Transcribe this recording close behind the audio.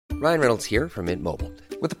Ryan Reynolds here from Mint Mobile.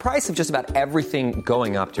 With the price of just about everything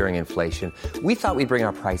going up during inflation, we thought we'd bring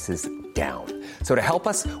our prices down. So to help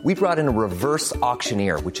us, we brought in a reverse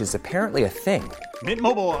auctioneer, which is apparently a thing. Mint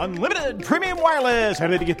Mobile Unlimited Premium Wireless. How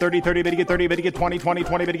to get 30, 30, bit to get 30, bit to get 20, 20,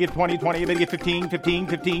 20, bit to get 20, 20, bit to get 15, 15,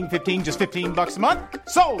 15, 15, just $15 a month?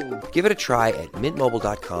 Sold! Give it a try at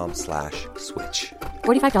mintmobile.com/switch.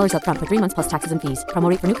 $45 up front for 3 months plus taxes and fees. Promo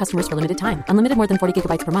rate for new customers for limited time. Unlimited more than 40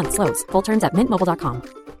 gigabytes per month. Slows full terms at mintmobile.com.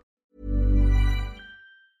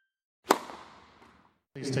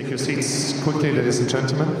 Please take your seats quickly, ladies and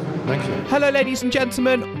gentlemen. Thank you. Hello, ladies and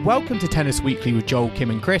gentlemen. Welcome to Tennis Weekly with Joel,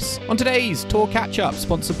 Kim and Chris. On today's Tour Catch-Up,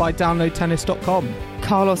 sponsored by DownloadTennis.com.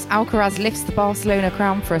 Carlos Alcaraz lifts the Barcelona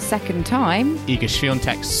crown for a second time. Iga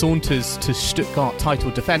Swiatek saunters to Stuttgart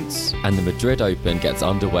title defence. And the Madrid Open gets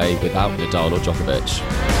underway without Nadal or Djokovic.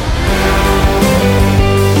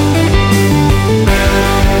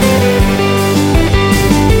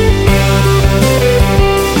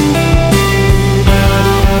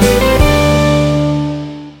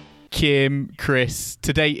 Kim, Chris,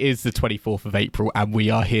 today is the 24th of April and we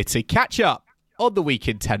are here to catch up on the week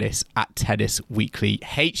in tennis at Tennis Weekly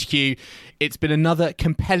HQ. It's been another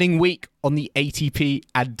compelling week on the ATP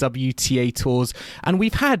and WTA tours, and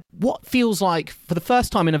we've had what feels like, for the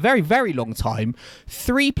first time in a very, very long time,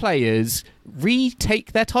 3 players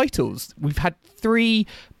retake their titles. We've had 3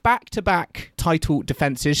 back-to-back title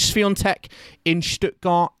defences: Swiatek in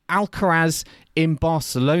Stuttgart, Alcaraz in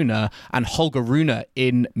Barcelona, and Holger Rune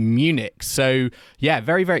in Munich. So, yeah,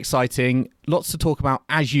 very, very exciting. Lots to talk about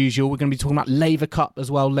as usual. We're going to be talking about Laver Cup as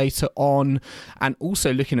well later on, and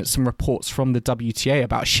also looking at some reports from the WTA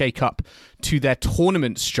about a shake-up to their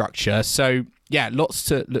tournament structure. So, yeah, lots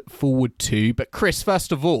to look forward to. But Chris,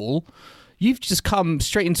 first of all, you've just come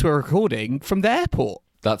straight into a recording from the airport.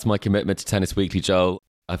 That's my commitment to Tennis Weekly, Joel.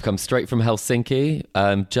 I've come straight from Helsinki,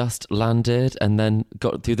 just landed and then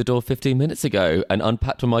got through the door 15 minutes ago and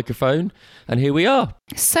unpacked my microphone, and here we are.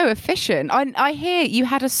 So efficient. I hear you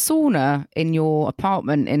had a sauna in your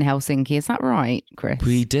apartment in Helsinki. Is that right, Chris?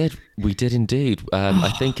 We did indeed.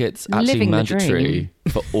 I think it's actually mandatory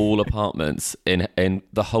for all apartments in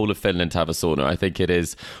the whole of Finland to have a sauna. I think it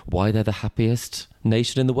is why they're the happiest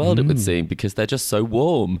nation in the world, it would seem, because they're just so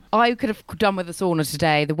warm. I could have done with a sauna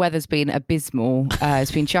today. The weather's been abysmal.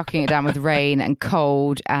 It's been chucking it down with rain and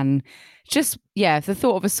cold, and just, yeah, the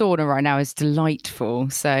thought of a sauna right now is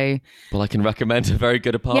delightful. So, well, I can recommend a very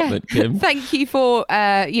good apartment, Kim. Thank you for,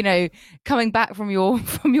 coming back from your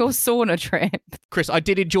sauna trip. Chris, I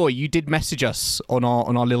did enjoy, you did message us on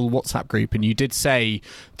our little WhatsApp group, and you did say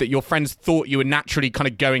that your friends thought you were naturally kind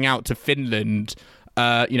of going out to Finland,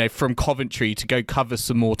 from Coventry to go cover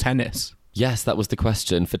some more tennis. Yes, that was the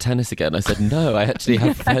question. For tennis again, I said, no, I actually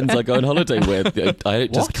have friends I go on holiday with. I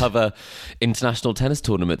don't just cover international tennis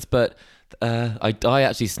tournaments. But I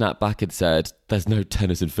actually snapped back and said, there's no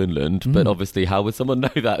tennis in Finland. But obviously, how would someone know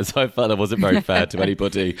that? So I felt that wasn't very fair to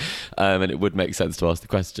anybody. And it would make sense to ask the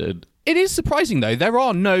question. It is surprising, though. There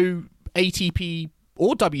are no ATP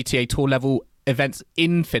or WTA tour level events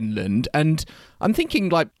in Finland, and I'm thinking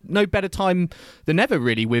like no better time than ever,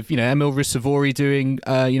 really, with Emil Ruusuvuori doing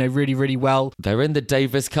really, really well. They're in the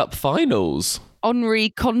Davis Cup finals.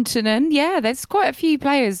 Henri Kontanen, yeah, there's quite a few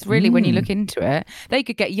players really when you look into it. They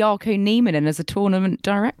could get Jarkko Nieminen as a tournament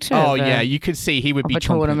director. Oh yeah, you could see he would be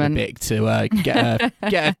chomping a bit to get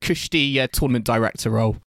a cushy tournament director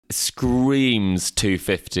role. Screams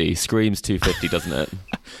 250, doesn't it?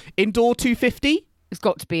 Indoor 250. It's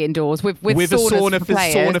got to be indoors with a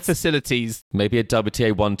sauna facilities. Maybe a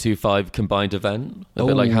WTA 125 combined event, a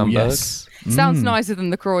bit like Hamburg. Yes. Sounds nicer than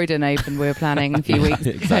the Croydon Open we were planning a few weeks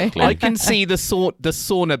ago. Exactly. I can see the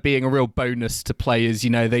sauna being a real bonus to players.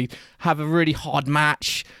 They have a really hard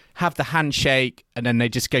match, have the handshake, and then they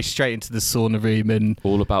just go straight into the sauna room. And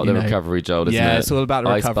all about the recovery, Joel, isn't it? Yeah, it's all about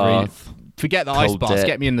the recovery. Bath, forget the ice baths,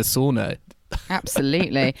 get me in the sauna.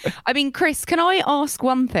 Absolutely. I mean, Chris, can I ask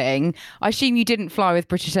one thing? I assume you didn't fly with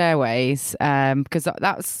British Airways, because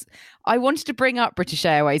I wanted to bring up British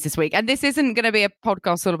Airways this week, and this isn't going to be a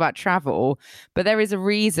podcast all about travel, but there is a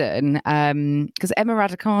reason, because Emma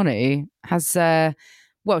Raducanu has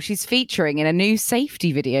she's featuring in a new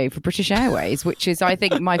safety video for British Airways, which is, I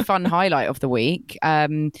think, my fun highlight of the week. I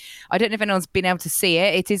don't know if anyone's been able to see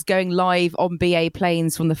it. It is going live on BA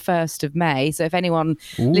planes from the 1st of May. So if anyone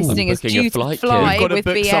listening is due to fly with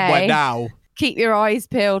BA, somewhere now. Keep your eyes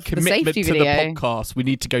peeled for the safety video. Commitment to the podcast. We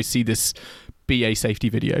need to go see this BA safety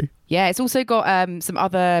video. Yeah, it's also got some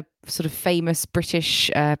other sort of famous British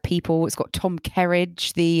people. It's got Tom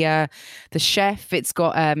Kerridge, the chef. It's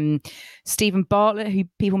got Stephen Bartlett, who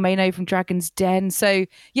people may know from Dragon's Den. So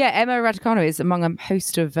yeah, Emma Raducanu is among a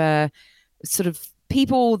host of sort of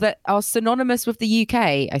people that are synonymous with the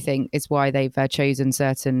UK, I think, is why they've chosen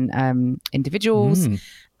certain individuals.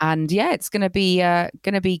 And yeah, it's going to be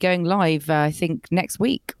going live, I think, next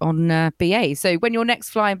week on BA. So when you're next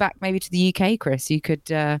flying back, maybe to the UK, Chris, you could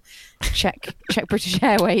check British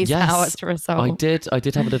Airways out as a result. I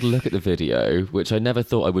did have a little look at the video, which I never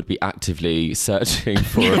thought I would be actively searching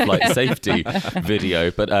for a flight safety video.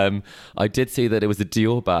 But I did see that it was a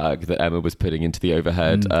Dior bag that Emma was putting into the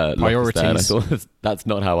overhead priorities. There, and I thought that's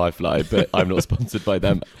not how I fly, but I'm not sponsored by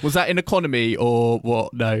them. Was that in economy or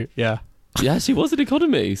what? No, yeah. Yeah, she was in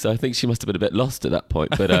economy, so I think she must have been a bit lost at that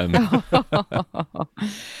point. But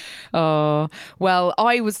oh, well,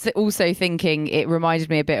 I was also thinking it reminded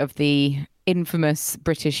me a bit of the infamous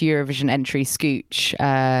British Eurovision entry Scooch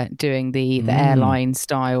doing the airline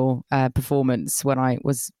style performance when I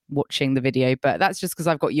was watching the video, but that's just because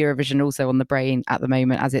I've got Eurovision also on the brain at the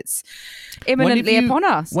moment as it's imminently upon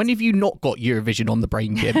us. When have you not got Eurovision on the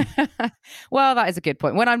brain, Kim? Well, that is a good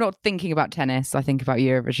point. When I'm not thinking about tennis, I think about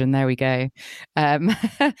Eurovision. There we go.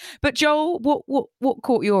 But Joel, what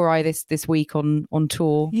caught your eye this week on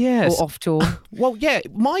tour? Yes. Or off tour? Well, yeah,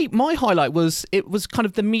 my highlight was kind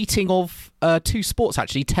of the meeting of two sports,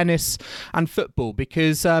 actually, tennis and football,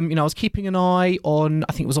 because I was keeping an eye on,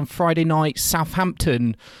 I think it was on Friday night,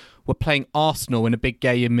 Southampton were playing Arsenal in a big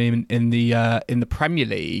game in the Premier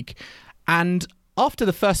League, and after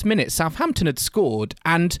the first minute, Southampton had scored,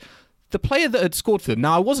 and the player that had scored for them,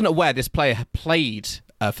 now I wasn't aware this player had played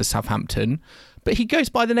for Southampton, but he goes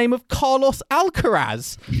by the name of Carlos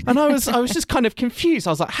Alcaraz, and I was just kind of confused.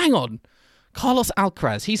 I was like, hang on, Carlos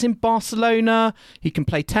Alcaraz, he's in Barcelona, he can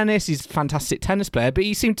play tennis, he's a fantastic tennis player, but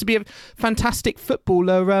he seemed to be a fantastic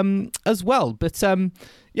footballer as well. But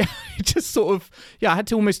yeah, it just sort of, I had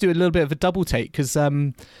to almost do a little bit of a double take because I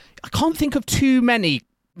can't think of too many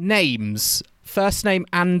names, first name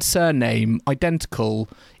and surname, identical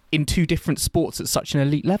in two different sports at such an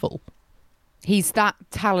elite level. He's that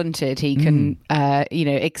talented. He can,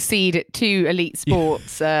 exceed at two elite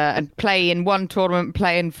sports and play in one tournament,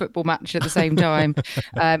 play in football match at the same time.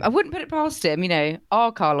 I wouldn't put it past him.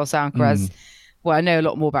 Our Carlos Alcaraz. Well, I know a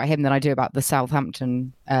lot more about him than I do about the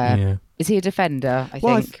Southampton. Is he a defender? I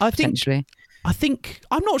think potentially. I think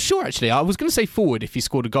I'm not sure actually. I was going to say forward if he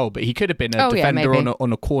scored a goal, but he could have been a defender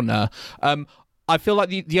on a corner. I feel like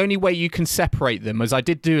the only way you can separate them, as I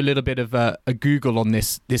did do a little bit of a Google on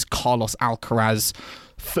this Carlos Alcaraz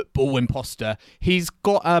football imposter. He's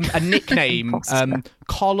got a nickname,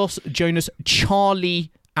 Carlos Jonas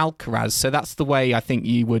Charlie Alcaraz. So that's the way I think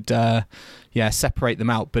you would separate them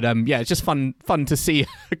out. But it's just fun to see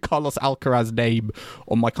Carlos Alcaraz name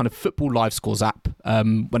on my kind of football live scores app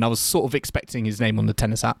when I was sort of expecting his name on the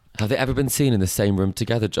tennis app. Have they ever been seen in the same room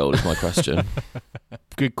together, Joel, is my question.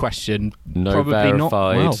 Good question. No Probably verified, not.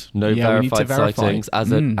 Well, no verified sightings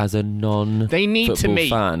as a non they need to meet.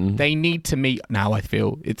 fan. They need to meet now, I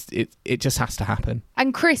feel. It just has to happen.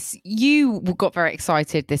 And Chris, you got very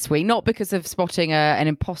excited this week, not because of spotting an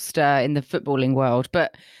imposter in the footballing world,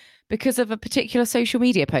 but because of a particular social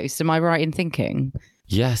media post. Am I right in thinking?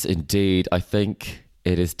 Yes, indeed. I think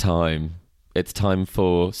it is time. It's time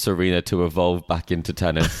for Serena to evolve back into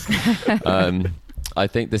tennis. I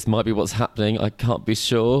think this might be what's happening. I can't be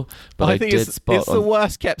sure, but I think it's the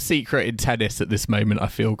worst kept secret in tennis at this moment, I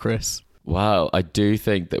feel, Chris. Wow, I do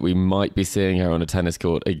think that we might be seeing her on a tennis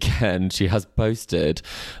court again. She has posted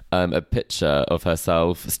a picture of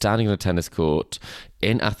herself standing on a tennis court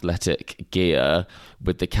in athletic gear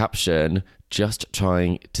with the caption, "Just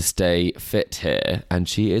trying to stay fit here." And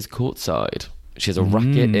she is courtside. She has a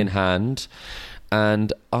racket in hand.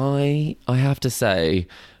 And I have to say,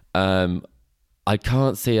 I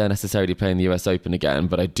can't see her necessarily playing the US Open again,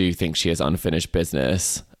 but I do think she has unfinished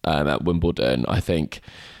business at Wimbledon. I think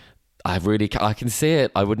I can see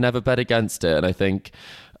it. I would never bet against it. And I think,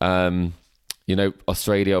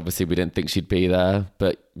 Australia, obviously we didn't think she'd be there,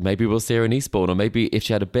 but maybe we'll see her in Eastbourne, or maybe if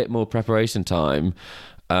she had a bit more preparation time,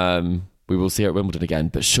 we will see her at Wimbledon again,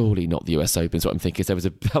 but surely not the US Open is what I'm thinking. So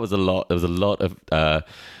there was a lot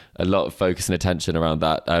of focus and attention around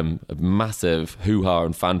that massive hoo-ha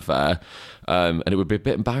and fanfare, and it would be a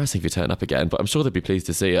bit embarrassing if you turn up again, but I'm sure they'd be pleased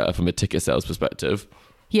to see her from a ticket sales perspective.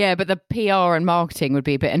 Yeah, but the PR and marketing would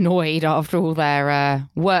be a bit annoyed after all their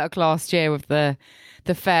work last year with the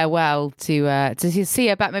farewell to see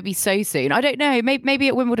her back maybe so soon. I don't know. Maybe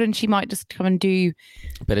at Wimbledon she might just come and do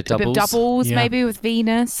a bit of doubles, Yeah. maybe with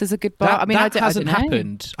Venus as a goodbye. That, I mean, that hasn't I don't know.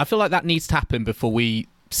 happened. I feel like that needs to happen before we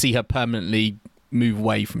see her permanently move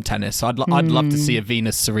away from tennis. I'd love to see a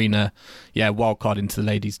Venus Serena, wild card into the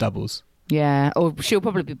ladies doubles. Yeah, or she'll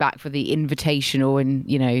probably be back for the Invitational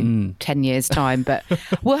in 10 years' time, but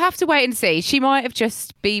we'll have to wait and see. She might have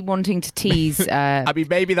just been wanting to tease. I mean,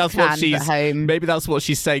 maybe that's what home.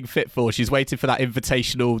 she's saying fit for. She's waiting for that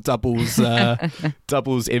Invitational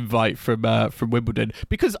doubles invite from Wimbledon.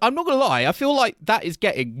 Because I'm not gonna lie, I feel like that is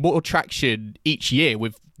getting more traction each year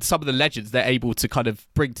with some of the legends they're able to kind of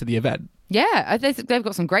bring to the event. Yeah, they've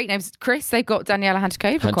got some great names. Chris, they've got Daniela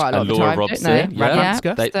Hantuchova quite a lot of the Laura time, Robson, don't they?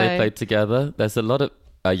 Radwanska. They played together. There's a lot of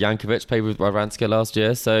Jankovic played with Radwanska last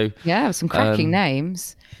year, so some cracking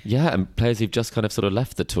names. Yeah, and players who've just kind of sort of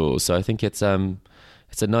left the tour. So I think it's a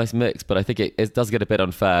nice mix, but I think it does get a bit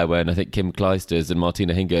unfair when I think Kim Clijsters and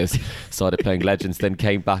Martina Hingis started playing legends, then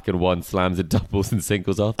came back and won slams and doubles and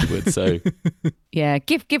singles afterwards. So yeah,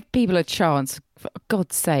 give people a chance. For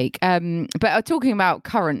God's sake. But talking about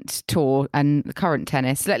current tour and current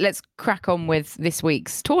tennis, let's crack on with this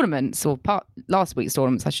week's tournaments, or last week's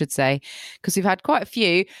tournaments, I should say, because we've had quite a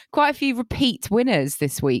few repeat winners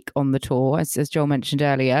this week on the tour, as Joel mentioned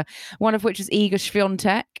earlier. One of which is Iga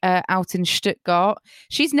Swiatek out in Stuttgart.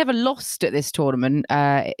 She's never lost at this tournament.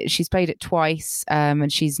 She's played it twice,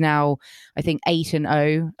 and she's now, I think,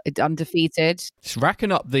 8-0, undefeated. She's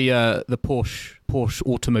racking up the Porsche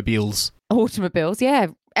automobiles. Automobiles, yeah.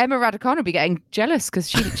 Emma Raducanu will be getting jealous because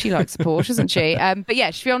she likes the Porsche, doesn't she? But yeah,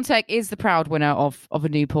 Swiatek is the proud winner of a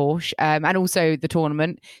new Porsche, and also the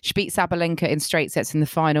tournament. She beat Sabalenka in straight sets in the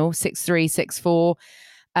final, 6-3,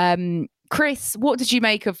 6-4. Chris, what did you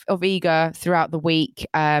make of Iga throughout the week?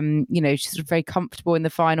 She's sort of very comfortable in the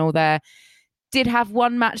final there. Did have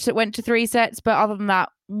one match that went to 3 sets, but other than that,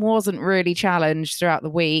 wasn't really challenged throughout the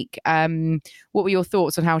week. What were your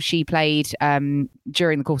thoughts on how she played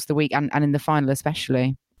during the course of the week and in the final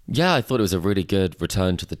especially? yeah, I thought it was a really good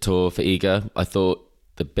return to the tour for Iga. I thought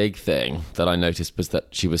the big thing that I noticed was that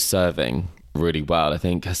she was serving really well. I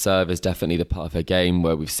think her serve is definitely the part of her game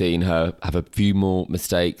where we've seen her have a few more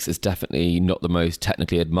mistakes. It's definitely not the most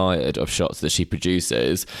technically admired of shots that she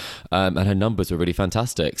produces, and her numbers were really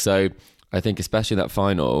fantastic. So I think especially in that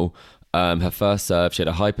final, her first serve, she had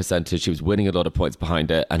a high percentage. She was winning a lot of points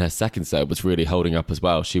behind it, and her second serve was really holding up as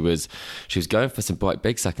well. She was going for some quite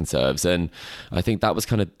big second serves, and I think that was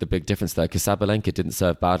kind of the big difference there, because Sabalenka didn't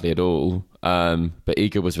serve badly at all, but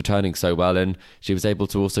Iga was returning so well, and she was able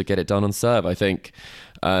to also get it done on serve. I think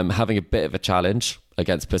having a bit of a challenge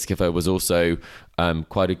against Pliskova was also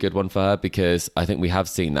quite a good one for her, because I think we have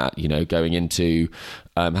seen that, going into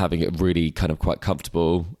having it really kind of quite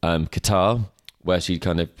comfortable Qatar, where she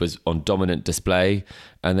kind of was on dominant display,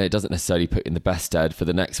 and then it doesn't necessarily put in the best stead for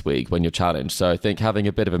the next week when you're challenged. So I think having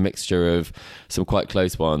a bit of a mixture of some quite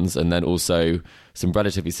close ones and then also some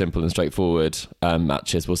relatively simple and straightforward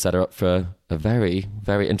matches will set her up for a very,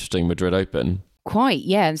 very interesting Madrid Open. Quite,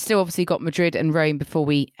 yeah. And still obviously got Madrid and Rome before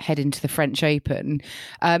we head into the French Open.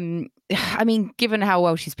 I mean, given how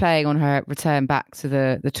well she's playing on her return back to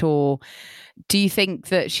the tour, do you think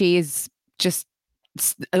that she is just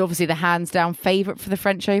obviously the hands down favourite for the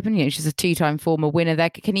French Open? She's a 2-time former winner there.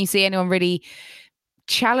 Can you see anyone really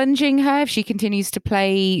challenging her if she continues to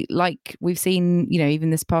play like we've seen, even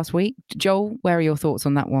this past week? Joel, where are your thoughts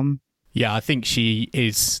on that one? Yeah, I think she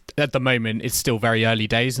is, at the moment, it's still very early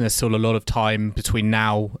days and there's still a lot of time between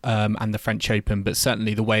now and the French Open, but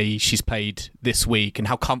certainly the way she's played this week and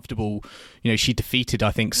how comfortable, she defeated,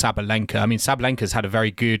 I think, Sabalenka. I mean, Sabalenka's had a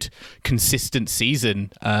very good, consistent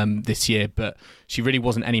season this year, but she really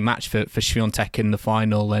wasn't any match for Swiatek in the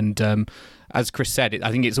final. And as Chris said,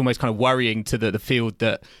 I think it's almost kind of worrying to the field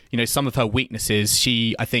that, some of her weaknesses,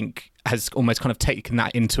 she, I think, has almost kind of taken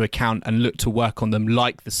that into account and looked to work on them,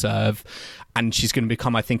 like the serve, and she's going to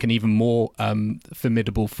become, I think, an even more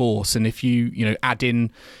formidable force. And if you add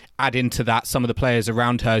into that some of the players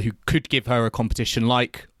around her who could give her a competition,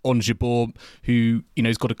 like Ons Jabeur, who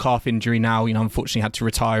has got a calf injury now, unfortunately had to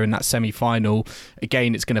retire in that semi-final.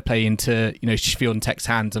 Again, it's going to play into Swiatek's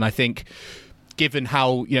hands, and I think, given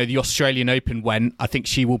how the Australian Open went, I think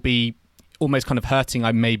she will be almost kind of hurting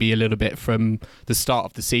maybe a little bit from the start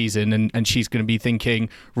of the season, and she's going to be thinking,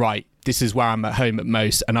 right, this is where I'm at home at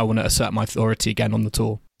most, and I want to assert my authority again on the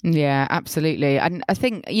tour. Yeah, absolutely. And I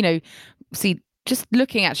think, just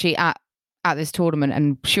looking actually at this tournament,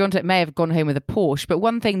 and Swiatek may have gone home with a Porsche, but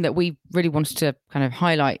one thing that we really wanted to kind of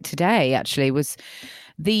highlight today actually was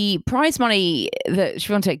the prize money that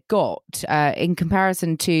Swiatek got in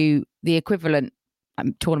comparison to the equivalent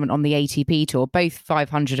tournament on the ATP tour, both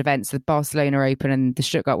 500 events, the Barcelona Open and the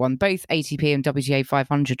Stuttgart one, both ATP and WTA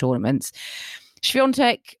 500 tournaments.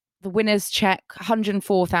 Swiatek, the winner's check,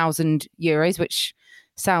 €104,000, which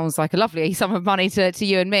sounds like a lovely sum of money to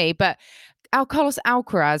you and me. But Carlos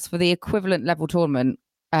Alcaraz, for the equivalent level tournament,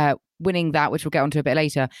 winning that, which we'll get onto a bit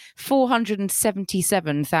later,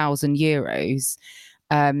 €477,000.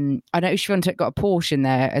 I know Swiatek got a Porsche in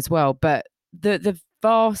there as well, but the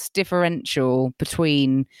vast differential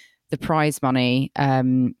between the prize money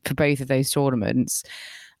for both of those tournaments,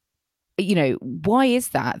 why is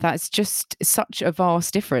that? That's just such a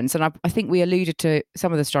vast difference. And I think we alluded to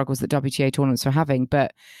some of the struggles that WTA tournaments are having,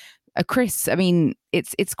 but Chris, I mean,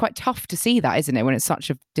 it's quite tough to see that, isn't it, when it's such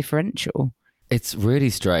a differential? It's really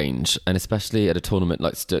strange, and especially at a tournament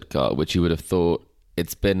like Stuttgart, which you would have thought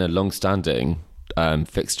it's been a long-standing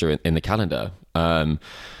fixture in the calendar.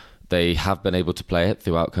 They have been able to play it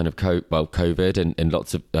throughout kind of COVID and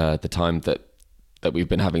lots of the time that we've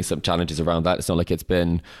been having some challenges around that. It's not like it's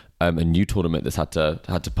been a new tournament that's had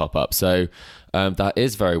to pop up. So that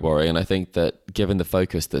is very worrying. And I think that given the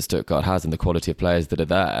focus that Stuttgart has and the quality of players that are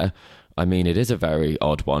there, I mean, it is a very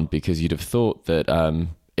odd one, because you'd have thought that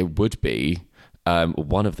it would be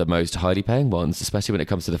one of the most highly paying ones, especially when it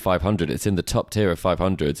comes to the 500. It's in the top tier of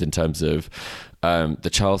 500s in terms of the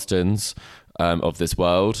Charlestons of this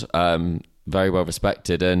world, very well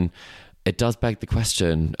respected, and it does beg the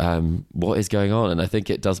question, what is going on? And I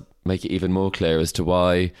think it does make it even more clear as to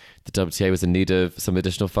why the WTA was in need of some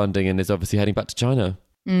additional funding and is obviously heading back to China.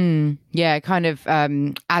 Yeah, it kind of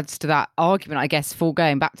adds to that argument, I guess, for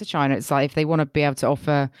going back to China. It's like if they want to be able to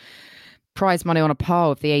offer prize money on a par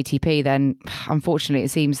with the ATP, then unfortunately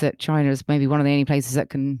it seems that China is maybe one of the only places that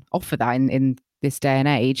can offer that in this day and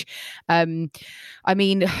age. I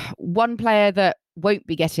mean, one player that won't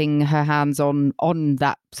be getting her hands on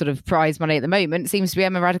that sort of prize money at the moment seems to be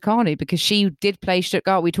Emma Raducanu, because she did play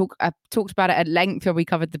Stuttgart. We talked about it at length when we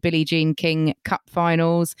covered the Billie Jean King Cup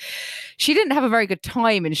finals. She didn't have a very good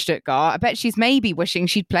time in Stuttgart. I bet she's maybe wishing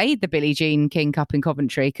she'd played the Billie Jean King Cup in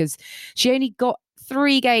Coventry, because she only got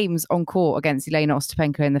 3 games on court against Elena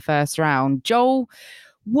Ostapenko in the first round. Joel,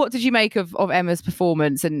 what did you make of Emma's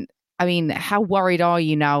performance? And I mean, how worried are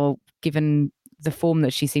you now, given the form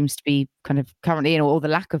that she seems to be kind of currently in, or the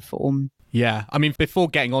lack of form? Yeah, I mean, before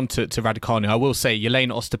getting on to Raducanu, I will say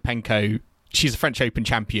Elena Ostapenko, she's a French Open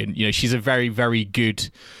champion. She's a very, very good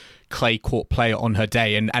clay court player on her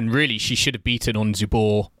day, and really she should have beaten on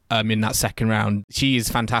Zubor in that second round. She is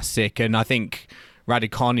fantastic, and I think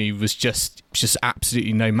Raducanu was just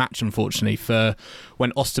absolutely no match, unfortunately. For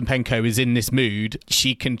when Ostapenko is in this mood,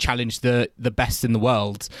 she can challenge the best in the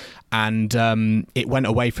world, and it went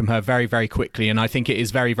away from her very, very quickly. And I think it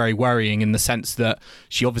is very, very worrying in the sense that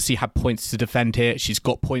she obviously had points to defend here. She's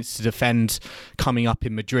got points to defend coming up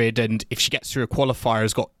in Madrid, and if she gets through a qualifier,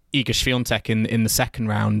 has got Iga Swiatek in the second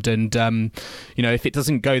round, and if it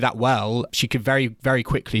doesn't go that well, she could very, very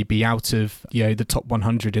quickly be out of the top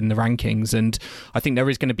 100 in the rankings. And I think there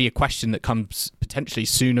is going to be a question that comes potentially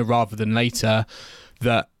sooner rather than later,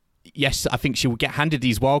 that yes, I think she will get handed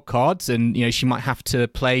these wild cards, and she might have to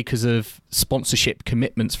play because of sponsorship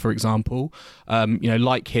commitments, for example,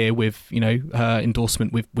 like here with her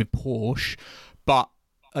endorsement with Porsche. But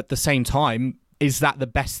at the same time, is that the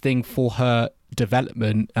best thing for her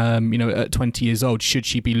development, at 20 years old? Should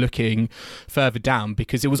she be looking further down?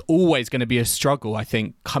 Because it was always going to be a struggle, I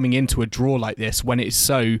think, coming into a draw like this when it is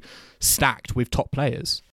so stacked with top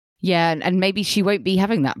players. Yeah, and maybe she won't be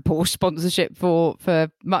having that Porsche sponsorship for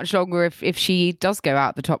much longer if she does go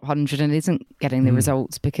out the top 100 and isn't getting the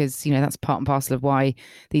results, because that's part and parcel of why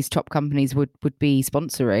these top companies would be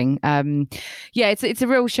sponsoring. It's a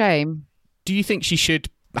real shame. Do you think she should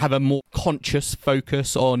have a more conscious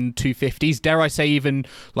focus on 250s, dare I say even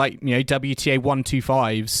like WTA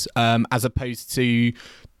 125s, as opposed to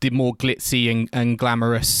the more glitzy and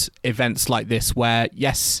glamorous events like this, where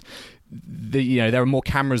yes, there are more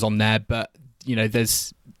cameras on there, but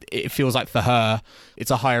it feels like for her it's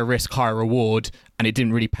a higher risk, higher reward, and it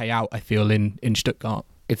didn't really pay out, I feel, in Stuttgart.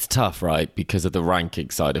 It's tough, right? Because of the ranking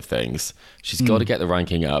side of things. She's got to get the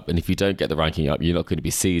ranking up. And if you don't get the ranking up, you're not going to be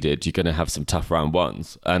seeded. You're going to have some tough round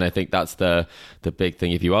ones. And I think that's the big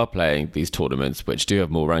thing if you are playing these tournaments, which do have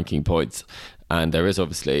more ranking points. And there is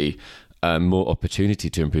obviously more opportunity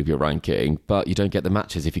to improve your ranking, but you don't get the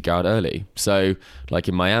matches if you go out early. So like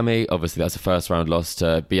in Miami, obviously that's a first round loss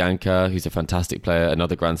to Bianca, who's a fantastic player,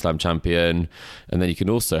 another Grand Slam champion. And then you can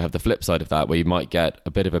also have the flip side of that, where you might get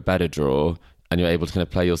a bit of a better draw and you're able to kind of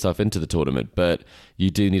play yourself into the tournament. But you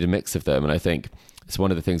do need a mix of them. And I think it's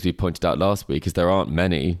one of the things we pointed out last week is there aren't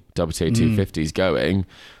many WTA 250s going.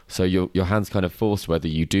 So your hand's kind of forced whether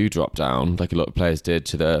you do drop down, like a lot of players did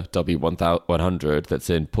to the W100 that's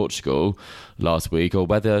in Portugal last week, or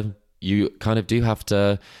whether you kind of do have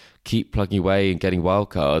to keep plugging away and getting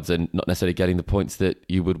wildcards and not necessarily getting the points that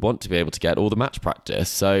you would want to be able to get, or the match practice.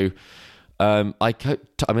 So I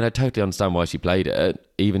totally understand why she played it,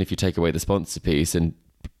 even if you take away the sponsor piece, and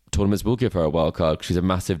tournaments will give her a wild card because she's a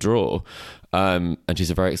massive draw, and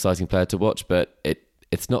she's a very exciting player to watch, but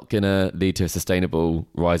it's not going to lead to a sustainable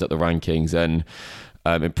rise up the rankings and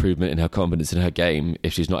improvement in her confidence in her game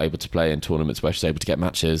if she's not able to play in tournaments where she's able to get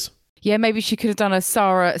matches. Yeah, maybe she could have done a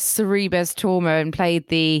Sara Sorribes Tormo and played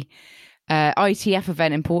the ITF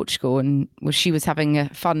event in Portugal, and she was having a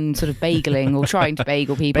fun sort of bageling or trying to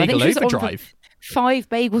bagel people. Bagel I think she was overdrive. on 5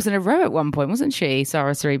 bagels in a row at one point, wasn't she,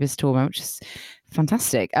 Sara Sorribes Tormo, which is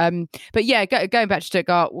fantastic. But yeah, going back to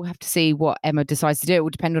Stuttgart, we'll have to see what Emma decides to do. It will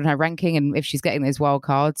depend on her ranking and if she's getting those wild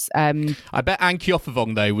cards. I bet Anki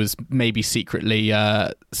Offervong, though, was maybe secretly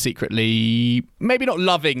maybe not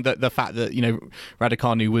loving the fact that, you know,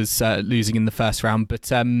 Raducanu was losing in the first round,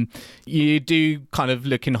 but you do kind of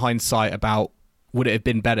look in hindsight about would it have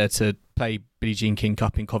been better to play Billie Jean King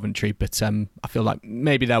Cup in Coventry, but I feel like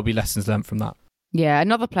maybe there'll be lessons learned from that. Yeah,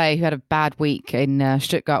 another player who had a bad week in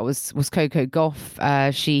Stuttgart was Coco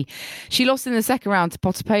Gauff. She lost in the second round to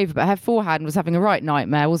Potapova, but her forehand was having a right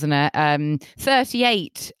nightmare, wasn't it?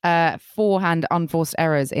 38 forehand unforced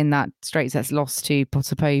errors in that straight sets loss to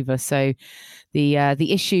Potapova. So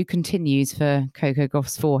the issue continues for Coco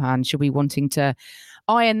Gauff's forehand. She'll be wanting to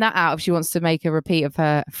iron that out if she wants to make a repeat of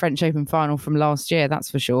her French Open final from last year.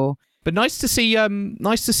 That's for sure. But nice to see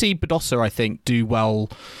Badosa, I think, do well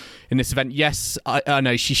in this event. Yes, I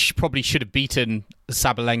know she probably should have beaten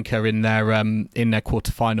Sabalenka in their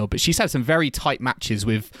quarterfinal, but she's had some very tight matches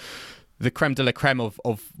with the creme de la creme of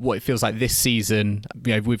what it feels like this season.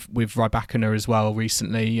 You know, with Rybakina as well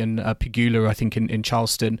recently, and Pegula, I think, in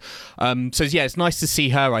Charleston. So yeah, it's nice to see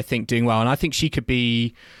her, I think, doing well, and I think she could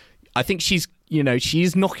be. I think she's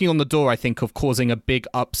knocking on the door, I think, of causing a big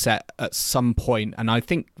upset at some point, and I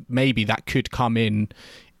think maybe that could come in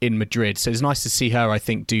Madrid. So it's nice to see her, I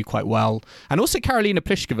think, do quite well. And also Karolina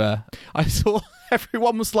Pliskova. I saw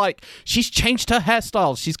everyone was like, she's changed her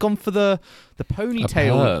hairstyle. She's gone for the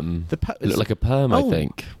ponytail. A perm. It looked like a perm, I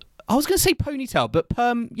think. I was going to say ponytail, but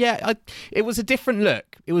perm, yeah, it was a different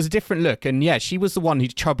look. And yeah, she was the one who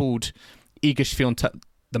troubled Iga Swiatek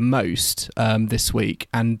the most this week,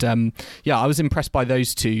 and I was impressed by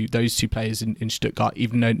those two players in Stuttgart,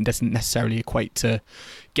 even though it doesn't necessarily equate to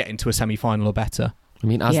get into a semi-final or better. I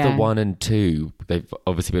mean, as the 1 and 2, they've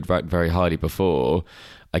obviously been ranked very highly before.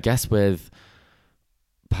 I guess with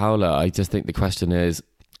Paula, I just think the question is,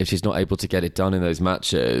 if she's not able to get it done in those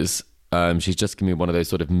matches, she's just going to be one of those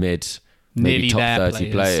sort of maybe top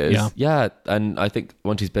 30 players. Yeah, and I think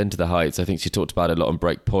once she's been to the heights, I think she talked about it a lot on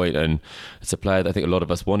Breakpoint, and it's a player that I think a lot of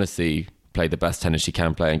us want to see play the best tennis she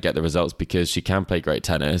can play and get the results, because she can play great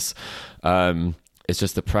tennis. It's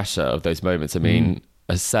just the pressure of those moments. I mean,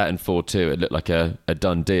 a set in 4-2, it looked like a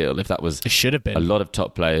done deal. If that was it should have been. A lot of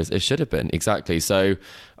top players, it should have been, exactly. So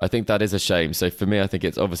I think that is a shame. So for me, I think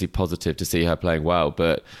it's obviously positive to see her playing well,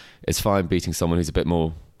 but it's fine beating someone who's a bit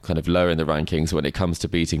more kind of lower in the rankings. When it comes to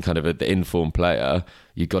beating kind of the informed player,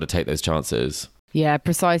 you've got to take those chances. Yeah,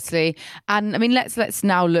 precisely. And I mean, let's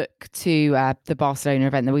now look to the Barcelona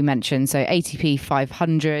event that we mentioned. So ATP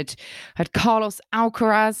 500 had Carlos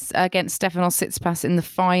Alcaraz against Stefanos Tsitsipas in the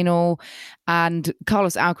final, and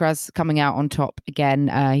Carlos Alcaraz coming out on top again.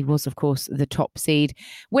 He was, of course, the top seed,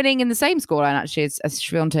 winning in the same scoreline actually as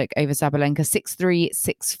Swiatek over Sabalenka, 6-3,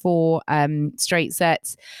 6-4 straight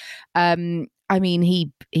sets. I mean,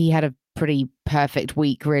 he had a pretty perfect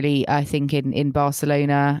week, really, I think, in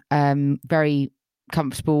Barcelona. Very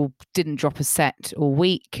comfortable, didn't drop a set all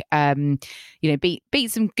week. Beat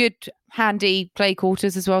some good, handy clay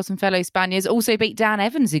quarters as well, some fellow Spaniards. Also beat Dan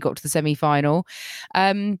Evans, who got to the semi-final.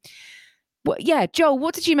 Joel,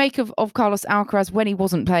 what did you make of Carlos Alcaraz when he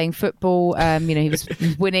wasn't playing football? He was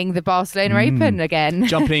winning the Barcelona Open again.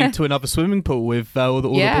 Jumping into another swimming pool with all the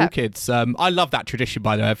ball kids. I love that tradition,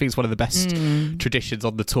 by the way. I think it's one of the best traditions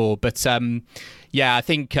on the tour. But I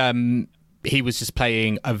think he was just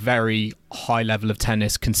playing a very high level of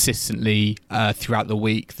tennis consistently throughout the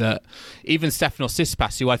week, that even Stefanos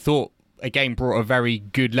Tsitsipas, who I thought, again, brought a very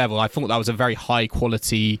good level. I thought that was a very high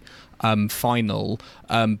quality final,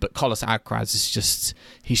 but Carlos Alcaraz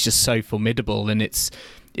he's just so formidable, and it's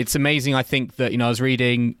amazing. I think that I was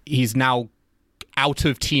reading he's now out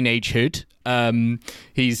of teenagehood,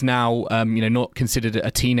 He's now, not considered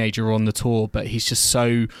a teenager on the tour, but he's just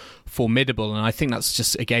so formidable. And I think that's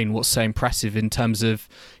just, again, what's so impressive in terms of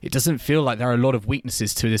it doesn't feel like there are a lot of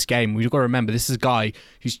weaknesses to this game. We've got to remember, this is a guy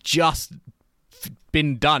who's just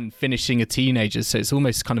been done finishing a teenager. So it's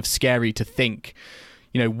almost kind of scary to think,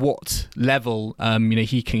 what level,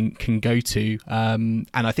 he can go to. And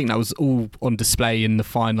I think that was all on display in the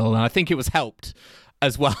final. And I think it was helped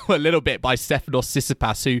as well a little bit by Stefanos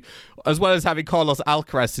Tsitsipas, who, as well as having Carlos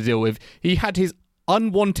Alcaraz to deal with, he had his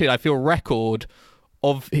unwanted, I feel, record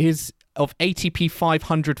of ATP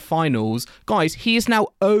 500 finals. Guys, he is now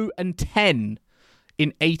 0-10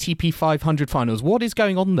 in ATP 500 finals. What is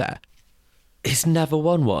going on there? He's never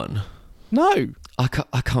won one. No. I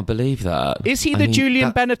can't believe that. Is he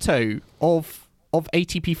Julian Benneteau of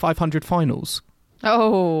ATP 500 finals?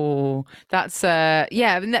 Oh, that's I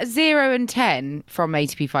mean, that's 0-10 from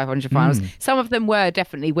ATP 500 finals. Some of them were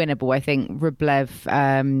definitely winnable. I think Rublev,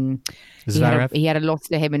 Zverev. He had a loss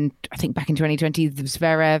to him, and I think back in 2020,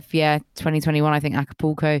 Zverev, 2021, I think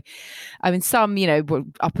Acapulco. I mean, some, were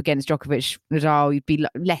up against Djokovic, Nadal, you'd be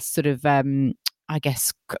less sort of, I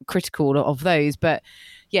guess, critical of those. But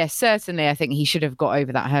yeah, certainly, I think he should have got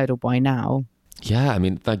over that hurdle by now. Yeah, I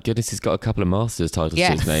mean, thank goodness he's got a couple of Masters titles to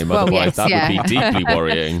his name. Otherwise, that would be deeply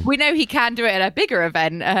worrying. We know he can do it at a bigger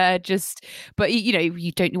event, but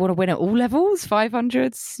you don't want to win at all levels,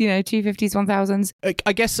 500s, 250s, 1000s.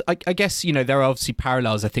 I guess there are obviously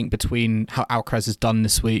parallels, I think, between how Alcaraz has done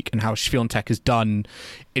this week and how Swiatek has done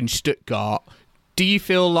in Stuttgart. Do you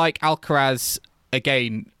feel like Alcaraz,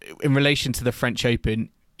 again, in relation to the French Open,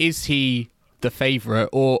 is he the favourite?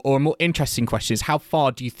 Or a more interesting question is, how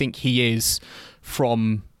far do you think he is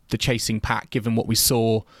from the chasing pack, given what we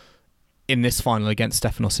saw in this final against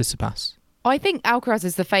Stefanos Tsitsipas? I think Alcaraz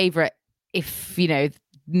is the favourite if,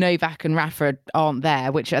 Novak and Rafa aren't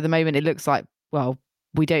there, which at the moment it looks like, well,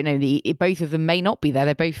 we don't know. Both of them may not be there.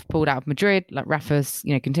 They're both pulled out of Madrid. Like Rafa's,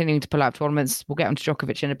 continuing to pull out tournaments. We'll get on to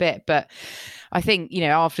Djokovic in a bit. But I think,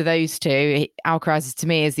 after those two, Alcaraz to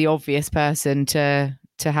me is the obvious person to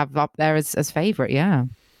have up there as favourite, yeah.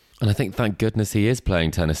 And I think, thank goodness, he is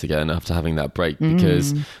playing tennis again after having that break,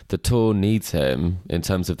 because the tour needs him in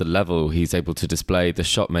terms of the level he's able to display, the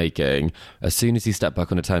shot making. As soon as he stepped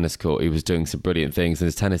back on a tennis court, he was doing some brilliant things, and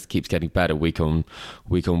his tennis keeps getting better week on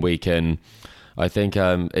week. And I think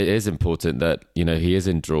it is important that, he is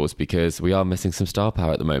in draws, because we are missing some star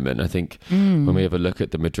power at the moment. I think when we have a look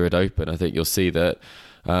at the Madrid Open, I think you'll see that,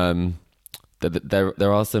 that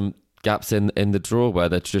there are some gaps in the draw where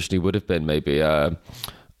there traditionally would have been maybe a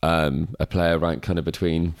player ranked kind of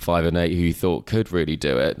between 5 and 8 who you thought could really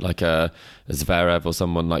do it, like a Zverev or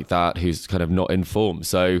someone like that who's kind of not in form.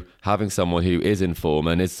 So having someone who is in form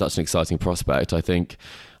and is such an exciting prospect, I think,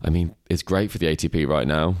 is great for the ATP right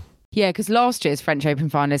now. Yeah, because last year's French Open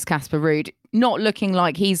finalist Casper Ruud, not looking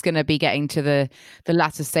like he's going to be getting to the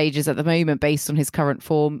latter stages at the moment based on his current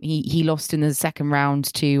form. He lost in the second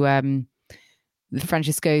round to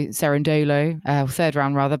Francisco Cerundolo, third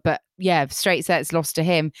round rather, but yeah, straight sets lost to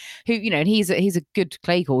him. Who and he's a good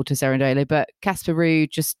clay court to Cerundolo, but Casper Ruud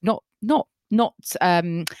just not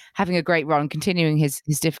having a great run, continuing his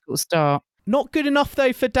difficult start. Not good enough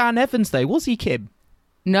though for Dan Evans, though, was he, Kim?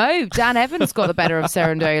 No, Dan Evans got the better of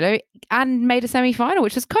Cerundolo and made a semi-final,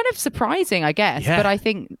 which was kind of surprising, I guess. Yeah. But I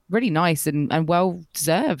think really nice and well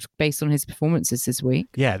deserved based on his performances this week.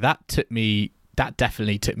 Yeah, that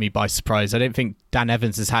definitely took me by surprise. I don't think Dan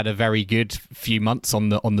Evans has had a very good few months on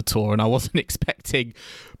the tour, and I wasn't expecting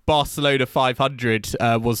Barcelona 500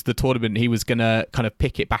 was the tournament he was going to kind of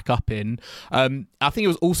pick it back up in. I think it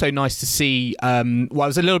was also nice to see, it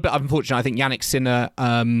was a little bit unfortunate. I think Yannick Sinner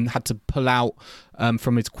had to pull out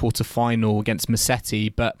from his quarter-final against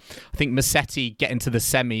Musetti, but I think Musetti getting to the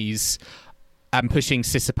semis and pushing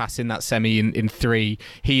Tsitsipas in that semi in 3,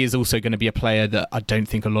 he is also going to be a player that I don't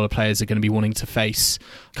think a lot of players are going to be wanting to face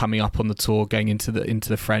coming up on the tour, going into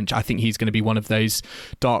the French. I think he's going to be one of those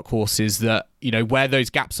dark horses that, where those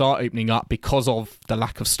gaps are opening up because of the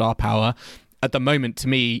lack of star power. At the moment, to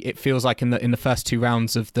me, it feels like in the first 2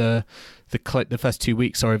 rounds of the first 2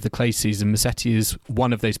 weeks of the clay season, Musetti is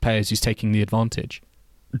one of those players who's taking the advantage.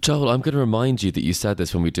 Joel, I'm going to remind you that you said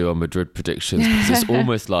this when we do our Madrid predictions, because it's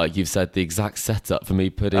almost like you've said the exact setup for me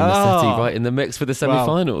putting Musetti right in the mix for the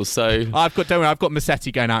semi-finals. So I've got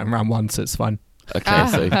Musetti going out in round 1, so it's fine. Okay,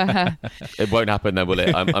 so it won't happen then, will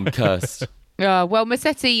it? I'm cursed. Well,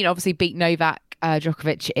 Musetti obviously beat Novak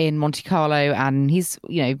Djokovic in Monte Carlo, and he's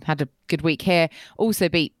had a good week here. Also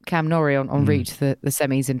beat Cam Norrie on route to the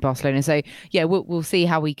semis in Barcelona. So yeah, we'll see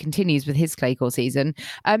how he continues with his clay court season.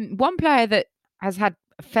 One player that has had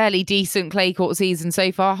fairly decent clay court season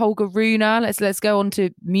so far. Holger Rune, let's go on to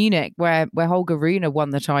Munich, where Holger Rune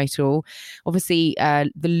won the title. Obviously,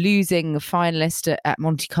 the losing finalist at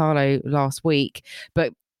Monte Carlo last week,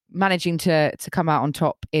 but managing to come out on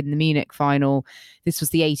top in the Munich final. This was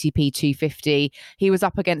the ATP 250. He was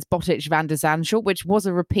up against Botic van der Zandschulp, which was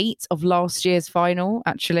a repeat of last year's final,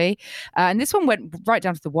 actually. And this one went right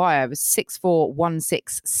down to the wire. It was 6-4,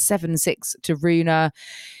 1-6, 7-6 to Rune.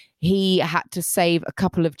 He had to save a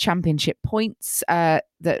couple of championship points that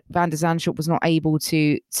Van der Zandschulp was not able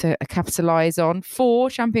to capitalise on.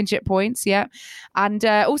 4 championship points, yeah. And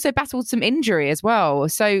also battled some injury as well.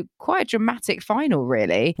 So quite a dramatic final,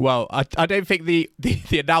 really. Well, I don't think the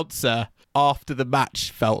announcer after the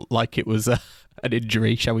match felt like it was an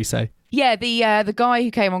injury, shall we say. Yeah, the guy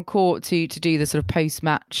who came on court to do the sort of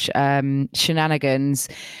post-match shenanigans,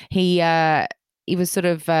 he was sort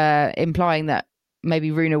of implying that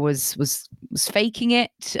maybe Rune was faking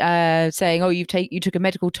it, saying, "Oh, you took a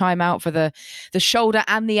medical timeout for the shoulder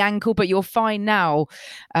and the ankle, but you're fine now."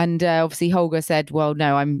 And obviously Holger said, "Well,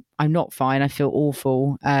 no, I'm not fine. I feel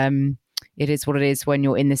awful. It is what it is when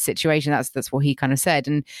you're in this situation." That's what he kind of said.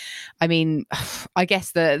 And I mean, I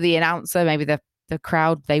guess the announcer, maybe the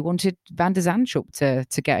crowd, they wanted Van der Zandschulp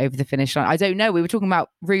to get over the finish line. I don't know. We were talking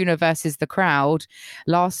about Rune versus the crowd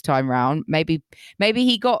last time round. Maybe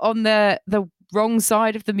he got on the wrong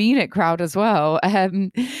side of the Munich crowd as well.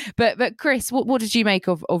 But Chris, what did you make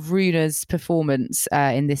of Rune's performance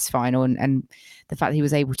in this final and the fact that he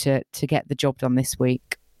was able to get the job done this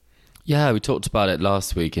week? Yeah, we talked about it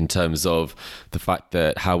last week in terms of the fact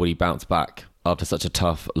that how would he bounce back after such a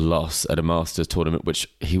tough loss at a Masters tournament, which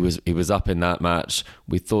he was up in that match.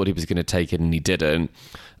 We thought he was going to take it and he didn't.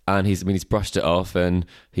 And he's brushed it off and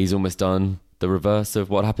he's almost done the reverse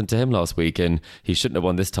of what happened to him last week, and he shouldn't have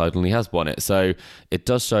won this title and he has won it. So it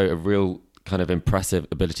does show a real kind of impressive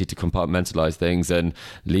ability to compartmentalize things and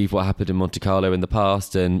leave what happened in Monte Carlo in the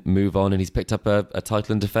past and move on. And he's picked up a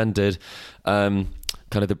title and defended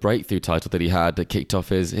kind of the breakthrough title that he had that kicked off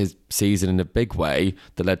his season in a big way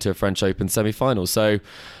that led to a French Open semi-final. So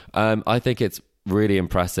I think it's really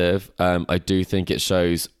impressive. I do think it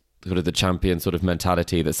shows sort of the champion sort of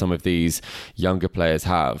mentality that some of these younger players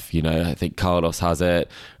have. You know, I think Carlos has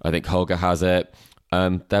it. I think Holger has it.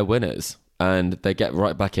 They're winners and they get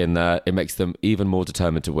right back in there. It makes them even more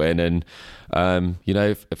determined to win. And, you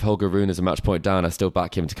know, if Holger Rune is a match point down, I still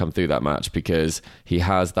back him to come through that match because he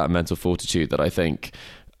has that mental fortitude that I think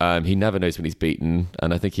he never knows when he's beaten.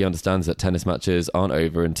 And I think he understands that tennis matches aren't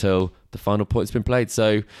over until the final point's been played.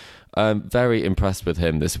 So very impressed with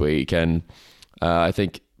him this week. And I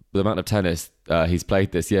think the amount of tennis he's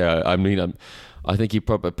played this year, I mean, I think he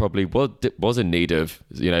probably was in need of,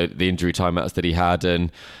 you know, the injury timeouts that he had,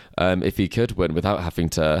 and if he could win without having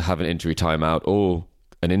to have an injury timeout or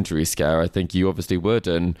an injury scare, I think you obviously would.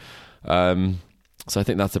 And so I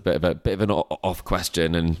think that's a bit of an off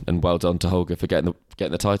question, and well done to Holger for getting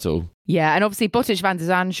the title. Yeah, and obviously Botic van der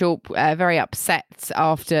Zandschulp very upset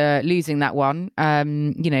after losing that one.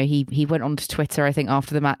 You know, he went onto Twitter, I think,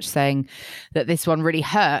 after the match saying that this one really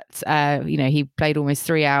hurt. You know, he played almost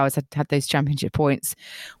 3 hours, had those championship points,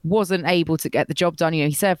 wasn't able to get the job done. You know,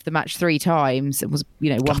 he served the match 3 times and was, you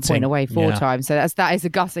know, 1 point away 4 times. So that is a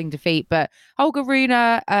gutting defeat. But Holger Rune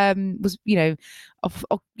was, you know,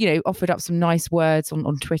 offered up some nice words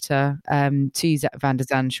on Twitter to Van der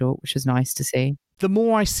Zandschulp, which was nice to see. The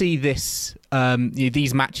more I see this,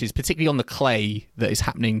 these matches, particularly on the clay that is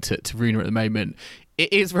happening to Rune at the moment,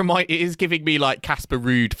 it is giving me like Casper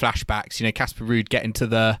Ruud flashbacks. You know, Casper Ruud getting to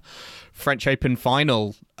the French Open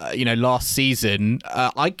final, last season.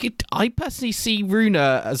 I personally see Rune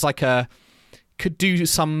as like have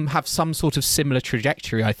some sort of similar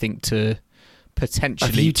trajectory. I think to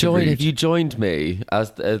potentially. Have you joined me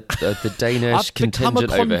as the Danish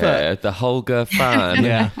contingent over here, the Holger fan?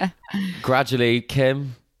 Yeah. Gradually,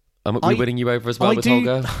 Kim, are we winning you over as well with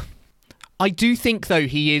Holger? I do think though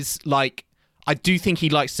he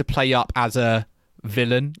likes to play up as a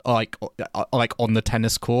villain, like on the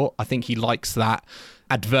tennis court. I think he likes that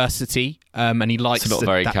adversity, and he likes it's not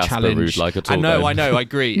very that Casper challenge. Ruud like at all. I know, I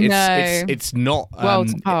agree. It's not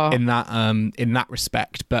in that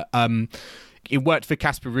respect, but it worked for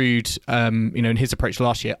Casper Ruud, in his approach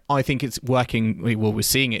last year. I think it's working. Well, we're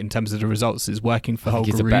seeing it in terms of the results. It's working for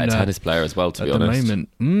Holger Rune. He's a better tennis player as well, to be honest. At the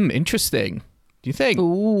moment. Interesting. Do you think?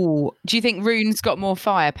 Ooh. Do you think Rune's got more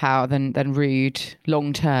firepower than Ruud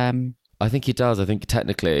long term? I think he does. I think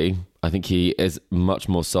technically, he is much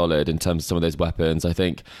more solid in terms of some of those weapons. I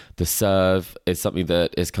think the serve is something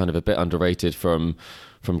that is kind of a bit underrated from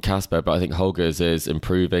Casper, but I think Holger's is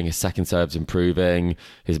improving. His second serve's improving.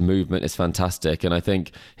 His movement is fantastic. And I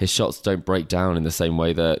think his shots don't break down in the same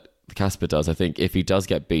way that Casper does. I think if he does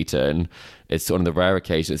get beaten, it's on the rare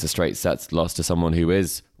occasion it's a straight sets loss to someone who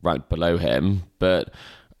is ranked below him. But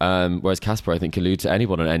whereas Casper, I think, can lose to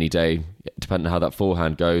anyone on any day, depending on how that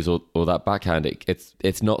forehand goes or that backhand.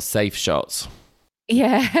 It's not safe shots.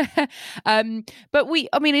 Yeah. But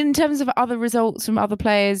in terms of other results from other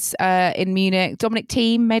players in Munich, Dominic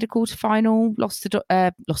Thiem made a quarterfinal, lost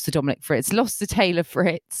to Dominic Fritz, lost to Taylor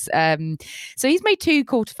Fritz. So he's made 2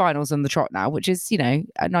 quarterfinals on the trot now, which is,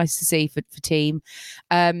 nice to see for Thiem.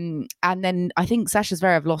 And then I think Sasha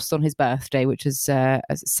Zverev lost on his birthday, which is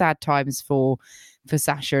sad times for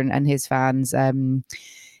Sasha and his fans.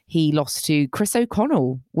 He lost to Chris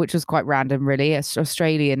O'Connell, which was quite random, really. An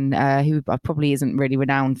Australian who probably isn't really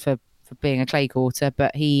renowned for being a clay courter,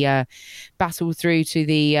 but he battled through to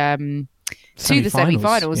the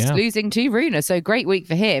semi-finals, losing to Rune. So great week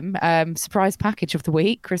for him. Surprise package of the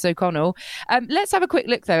week, Chris O'Connell. Let's have a quick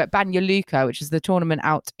look, though, at Banja Luka, which is the tournament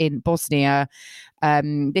out in Bosnia.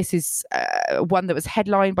 This is one that was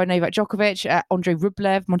headlined by Novak Djokovic. Andrei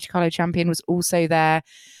Rublev, Monte Carlo champion, was also there.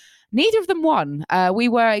 Neither of them won. We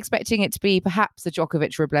were expecting it to be perhaps a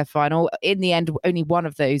Djokovic-Rublev final. In the end, only one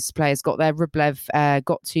of those players got there. Rublev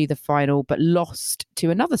got to the final, but lost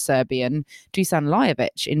to another Serbian, Dusan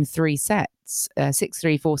Lajovic, in 3 sets,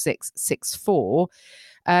 6-3, 4-6, 6-4.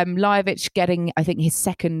 Lajovic getting, I think, his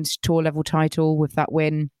second tour-level title with that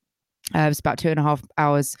win. It was about 2.5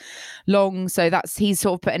 hours long. So he's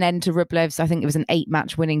sort of put an end to Rublev's, I think it was an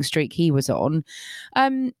 8-match winning streak he was on.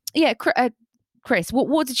 Chris,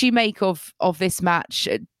 what did you make of this match?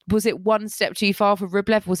 Was it one step too far for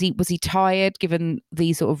Rublev? Was he tired given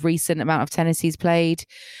the sort of recent amount of tennis he's played,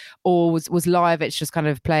 or was Lajovic just kind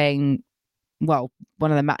of playing one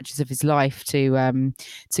of the matches of his life to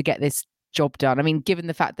get this job done? I mean, given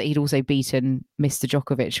the fact that he'd also beaten Mr.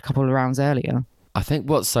 Djokovic a couple of rounds earlier. I think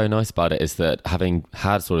what's so nice about it is that having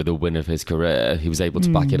had sort of the win of his career, he was able to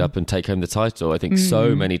back it up and take home the title. I think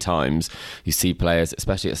so many times you see players,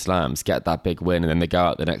 especially at slams, get that big win and then they go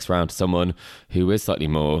out the next round to someone who is slightly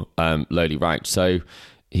more lowly ranked. So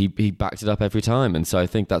he backed it up every time. And so I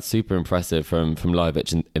think that's super impressive from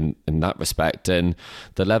Lajovic in that respect. And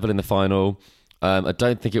the level in the final, I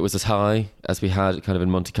don't think it was as high as we had kind of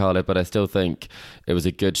in Monte Carlo, but I still think it was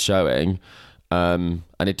a good showing.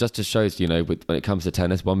 And it just shows, when it comes to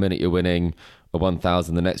tennis, 1 minute you're winning a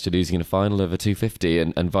 1,000, the next you're losing in a final of a 250,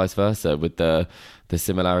 and vice versa, with the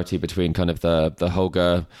similarity between kind of the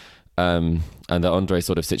Holger and the Andre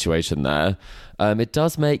sort of situation there.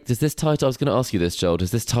 Does this title, I was going to ask you this, Joel,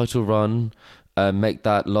 does this title run make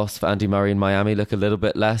that loss for Andy Murray in Miami look a little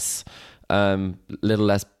bit less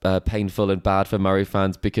painful and bad for Murray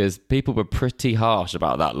fans, because people were pretty harsh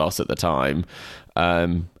about that loss at the time,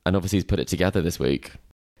 and obviously he's put it together this week.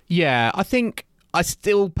 Yeah, I think I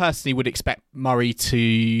still personally would expect Murray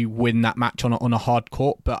to win that match on a hard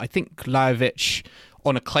court, but I think Lajovic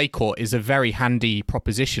on a clay court is a very handy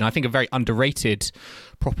proposition. I think a very underrated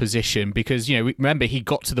proposition, because remember he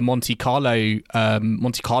got to the Monte Carlo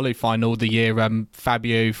final the year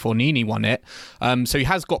Fabio Fognini won it. So he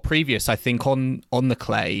has got previous, I think, on the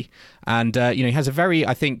clay, and he has a very,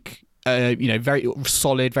 I think, very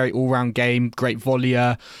solid, very all-round game, great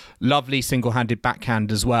volleyer, lovely single-handed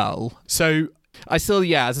backhand as well. So I still,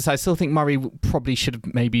 as I say, I still think Murray probably should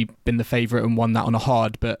have maybe been the favourite and won that on a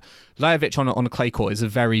hard, but Lajovic on a clay court is a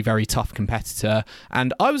very, very tough competitor.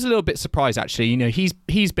 And I was a little bit surprised, actually.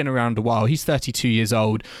 He's been around a while. He's 32 years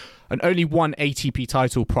old and only won ATP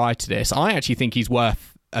title prior to this. I actually think he's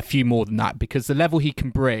worth a few more than that, because the level he can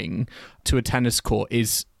bring to a tennis court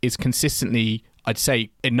is consistently, I'd say,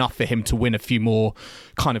 enough for him to win a few more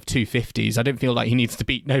kind of 250s. I don't feel like he needs to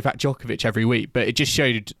beat Novak Djokovic every week, but it just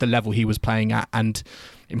showed the level he was playing at, and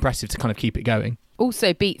impressive to kind of keep it going.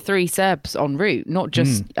 Also beat 3 Serbs en route, not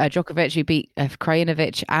just Djokovic, who beat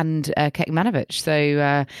Krajinovic and Kekmanovic.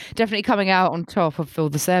 So definitely coming out on top of all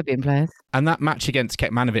the Serbian players. And that match against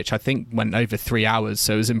Kekmanovic, I think, went over 3 hours.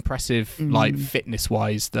 So it was impressive, like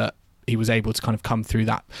fitness-wise, that he was able to kind of come through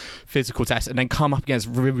that physical test and then come up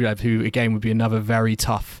against Rublev, who again would be another very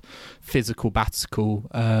tough physical battle,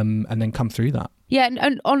 and then come through that. Yeah,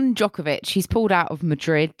 and on Djokovic, he's pulled out of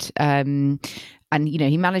Madrid, and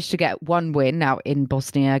he managed to get one win out in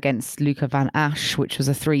Bosnia against Luka van Asch, which was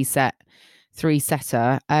a three-setter.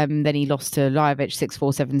 Then he lost to Lajovic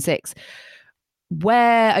 6-4, 7-6.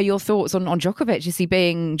 Where are your thoughts on Djokovic? Is he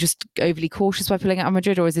being just overly cautious by pulling out of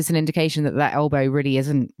Madrid, or is this an indication that elbow really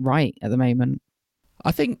isn't right at the moment?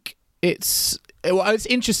 I think it's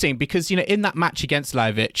interesting because, in that match against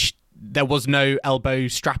Lajovic, there was no elbow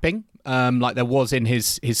strapping like there was in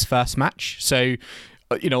his first match. So,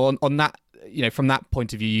 on that, from that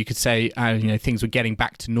point of view, you could say, things were getting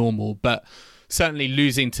back to normal. But certainly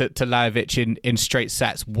losing to Lajovic in straight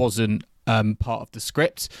sets wasn't part of the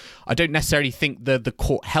script. I don't necessarily think the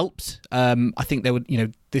court helped. I think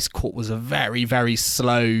this court was a very, very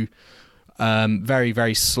slow, very,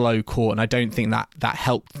 very slow court, and I don't think that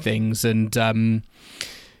helped things. And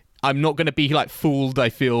I'm not going to be fooled, I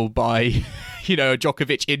feel, by a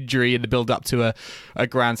Djokovic injury in the build up to a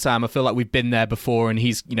Grand Slam. I feel like we've been there before, and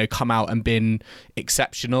he's come out and been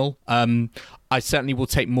exceptional. I certainly will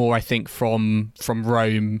take more, I think, from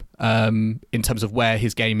Rome in terms of where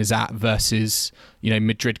his game is at versus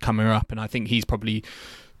Madrid coming up, and I think he's probably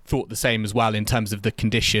thought the same as well in terms of the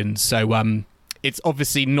conditions. So it's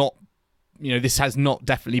obviously not, this has not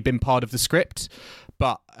definitely been part of the script,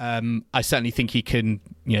 but I certainly think he can,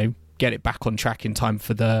 get it back on track in time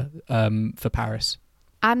for for Paris.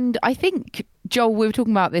 And I think, Joel, we were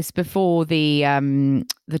talking about this before the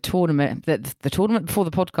tournament, the tournament before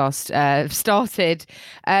the podcast started.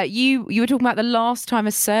 You were talking about the last time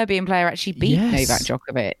a Serbian player actually beat Novak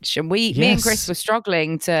Djokovic, and me and Chris were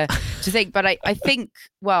struggling to think. But I think,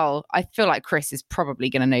 I feel like Chris is probably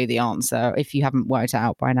going to know the answer if you haven't worked it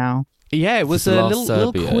out by now. Yeah, it was a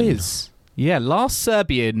little quiz. Yeah, last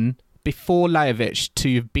Serbian before Lajovic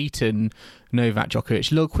to have beaten Novak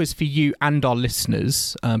Djokovic. A little quiz for you and our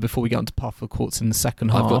listeners before we get on to par for the courts in the second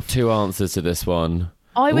half. I've got two answers to this one.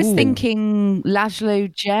 I was thinking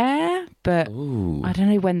Laszlo Djere, but I don't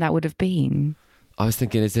know when that would have been. I was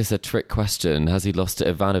thinking, is this a trick question? Has he lost to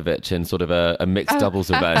Ivanovic in sort of a mixed doubles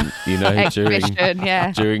event,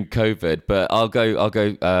 during COVID? But I'll go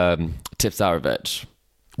Tipsarevic.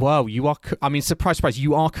 Wow, you are. I mean, surprise!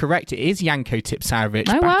 You are correct. It is Janko Tipsarevic.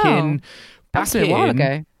 That's a while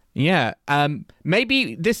ago. Yeah.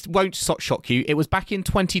 Maybe this won't shock you. It was back in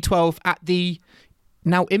 2012 at the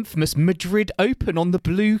now infamous Madrid Open on the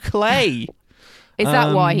blue clay. Is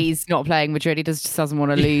that why he's not playing Madrid? He just doesn't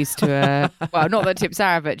want to lose to a... Well, not that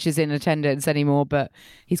Tipsarevic is in attendance anymore, but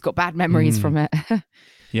he's got bad memories from it.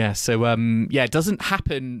 Yeah, so it doesn't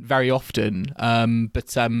happen very often. I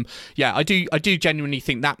do genuinely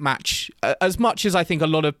think that match, as much as I think a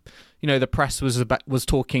lot of the press was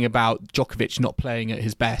talking about Djokovic not playing at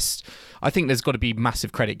his best, I think there's got to be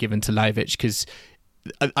massive credit given to Lajovic, because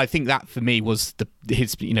I think that for me was the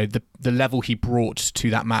level he brought to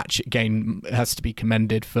that match. Again, has to be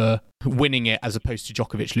commended for winning it as opposed to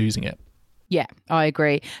Djokovic losing it. Yeah, I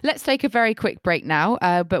agree. Let's take a very quick break now,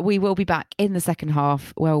 but we will be back in the second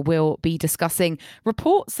half where we'll be discussing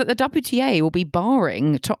reports that the WTA will be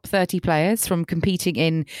barring top 30 players from competing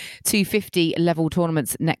in 250 level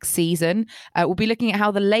tournaments next season. We'll be looking at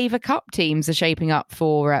how the Laver Cup teams are shaping up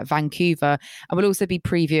for Vancouver, and we'll also be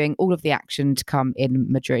previewing all of the action to come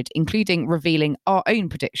in Madrid, including revealing our own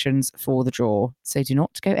predictions for the draw. So do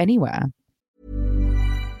not go anywhere.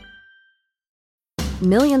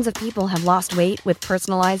 Millions of people have lost weight with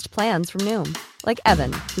personalized plans from Noom. Like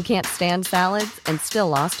Evan, who can't stand salads and still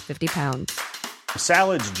lost 50 pounds.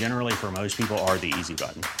 Salads generally for most people are the easy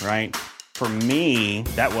button, right? For me,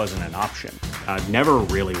 that wasn't an option. I never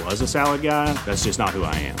really was a salad guy. That's just not who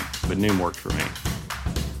I am. But Noom worked for me.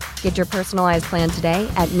 Get your personalized plan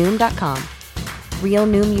today at Noom.com. Real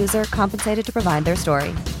Noom user compensated to provide their story.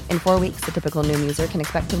 In 4 weeks, the typical Noom user can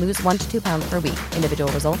expect to lose 1 to 2 pounds per week.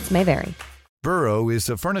 Individual results may vary. Burrow is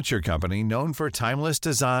a furniture company known for timeless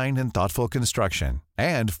design and thoughtful construction,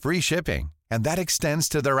 and free shipping, and that extends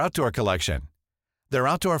to their outdoor collection. Their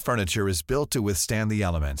outdoor furniture is built to withstand the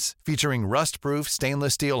elements, featuring rust-proof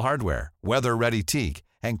stainless steel hardware, weather-ready teak,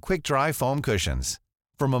 and quick-dry foam cushions.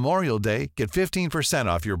 For Memorial Day, get 15%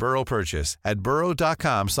 off your Burrow purchase at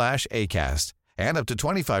burrow.com/ACAST, and up to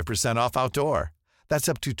 25% off outdoor. That's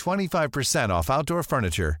up to 25% off outdoor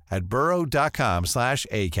furniture at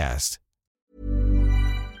burrow.com/ACAST.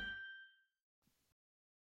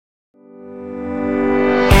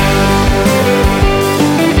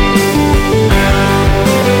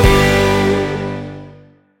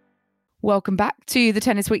 Welcome back to the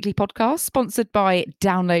Tennis Weekly podcast, sponsored by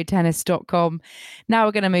downloadtennis.com. Now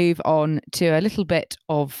we're going to move on to a little bit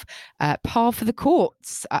of par for the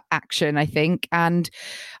courts action, I think. And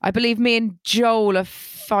I believe me and Joel are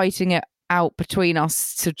fighting it out between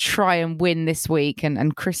us to try and win this week.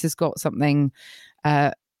 And Chris has got something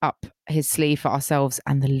up his sleeve for ourselves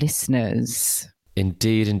and the listeners.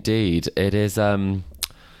 Indeed. It is.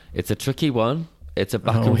 It's a tricky one. It's a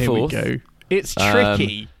back and here forth. We go. It's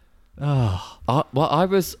tricky.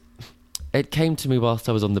 It came to me whilst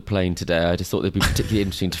I was on the plane today. I just thought it'd be particularly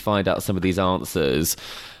interesting to find out some of these answers.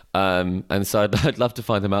 And so I'd love to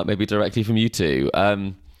find them out maybe directly from you two.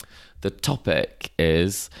 The topic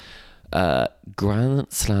is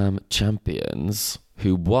Grand Slam champions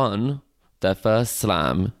who won their first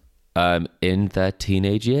slam in their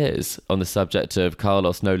teenage years. On the subject of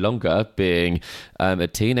Carlos no longer being a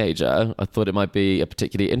teenager, I thought it might be a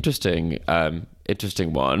particularly interesting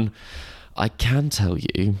one. I can tell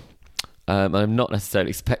you, I'm not necessarily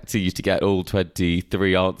expecting you to get all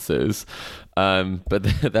 23 answers, but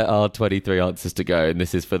there are 23 answers to go, and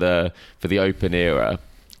this is for the Open era.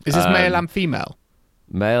 Is this male and female?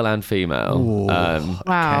 Male and female.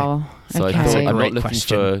 Wow. So okay. I thought I'm not looking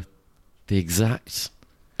question. for the exact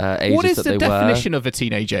ages What is that the they definition of a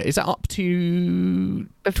teenager? Is that up to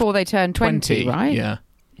Before they turn 20, right? Yeah.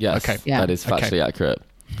 Yes, Okay. Yeah. that is factually accurate.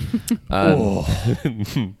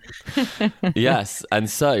 Yes, and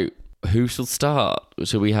so who shall start?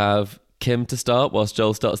 Shall we have Kim to start whilst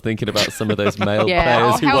Joel starts thinking about some of those male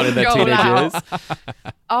players who won in their teenage years?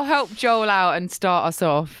 I'll help Joel out and start us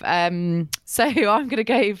off. So I'm going to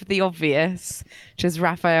go for the obvious, which is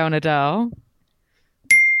Rafael Nadal.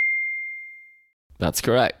 That's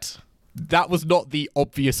correct. That was not the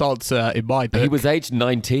obvious answer in my book. He was aged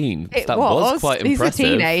 19. It that was quite impressive. He's a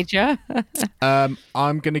teenager.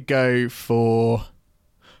 I'm going to go for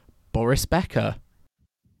Boris Becker.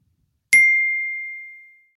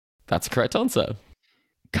 That's a correct answer.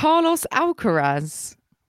 Carlos Alcaraz.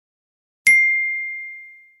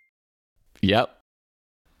 Yep.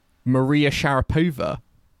 Maria Sharapova.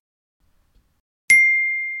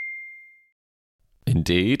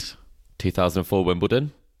 Indeed. 2004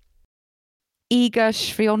 Wimbledon. Iga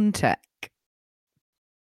Swiatek.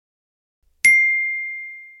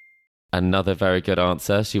 Another very good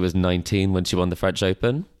answer. She was 19 when she won the French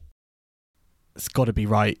Open. It's got to be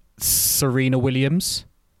right. Serena Williams.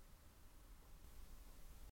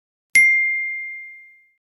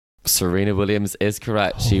 Serena Williams is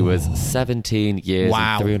correct. She was 17 years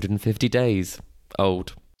and 350 days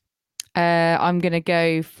old. I'm going to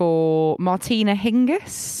go for Martina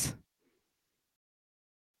Hingis.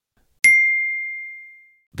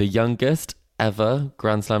 The youngest ever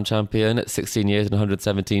Grand Slam champion at 16 years and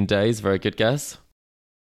 117 days. Very good guess.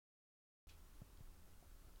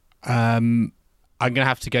 I'm going to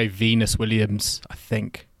have to go Venus Williams, I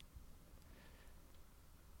think.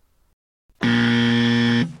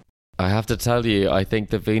 I have to tell you, I think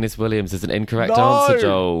that Venus Williams is an incorrect answer,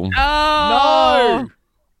 Joel. Oh, No!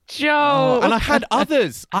 Joel. And I had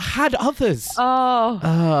others.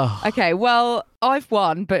 Okay, well, I've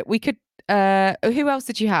won, but we could... who else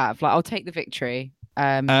did you have? Like, I'll take the victory.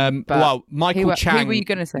 Well, Michael Chang. Who were you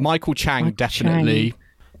going to say? Michael Chang, definitely.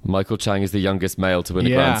 Michael Chang is the youngest male to win a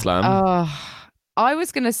Grand Slam. I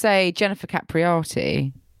was going to say Jennifer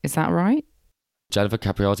Capriati. Is that right? Jennifer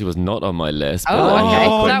Capriati was not on my list. Okay.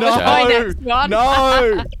 That was my next one.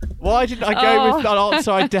 No! Why didn't I go with that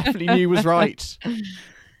answer I definitely knew was right?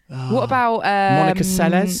 What about... Monica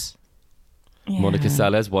Seles? Yeah. Monica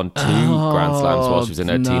Seles won 2 Grand Slams while she was in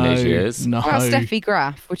her teenage years. No. What about Steffi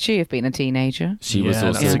Graf? Would she have been a teenager? She was Yeah,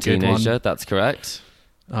 also that's a a good teenager. one. That's correct.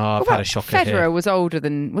 I've had a shocker Federer here. was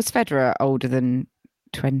Federer older than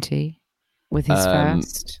 20 with his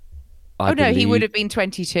first? He would have been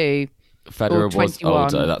 22. Federer or was 21.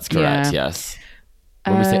 older. That's correct. Yeah. Yes.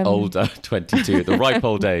 When we say older, 22, the ripe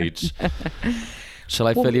old age. Shall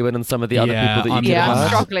I fill you in on some of the other people that you could I'm have?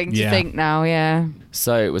 struggling to think now, yeah.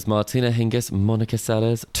 So it was Martina Hingis, Monica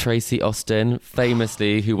Seles, Tracy Austin,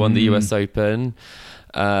 famously, who won the US Open.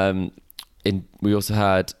 We also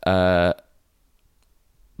had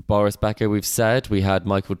Boris Becker, we've said. We had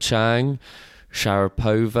Michael Chang,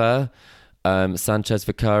 Sharapova, Sanchez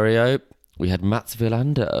Vicario. We had Mats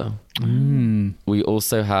Wilander. We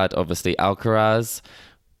also had, obviously, Alcaraz,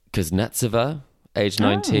 Kuznetsova, age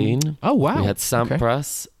 19. Oh, wow. We had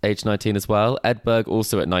Sampras, age 19 as well. Edberg,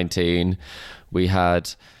 also at 19. We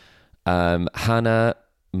had Hanna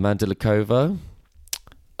Mandlikova.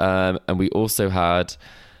 And we also had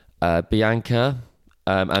Bianca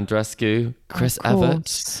Andreescu, Chris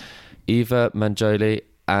Evert, Eva Manjoli,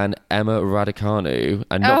 and Emma Raducanu.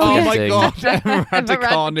 And not forgetting... Oh my God, Emma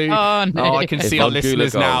Raducanu. Oh, I can see our Yvonne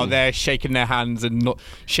listeners now. Goolagong. They're shaking their hands and not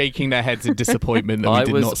shaking their heads in disappointment that we I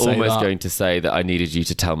did was not say almost that. going to say that I needed you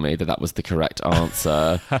to tell me that was the correct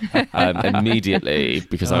answer immediately,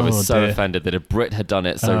 because I was so dear. offended that a Brit had done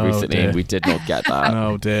it so recently dear. and we did not get that.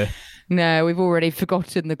 Oh dear. No, we've already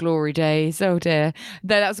forgotten the glory days. Oh dear.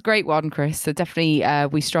 No, that's a great one, Chris. So definitely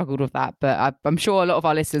we struggled with that, but I'm sure a lot of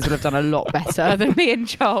our listeners would have done a lot better than me and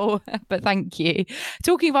Joel. But thank you.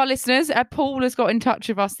 Talking of our listeners, Paul has got in touch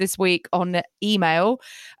with us this week on email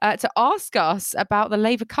to ask us about the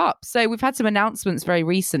Laver Cup. So we've had some announcements very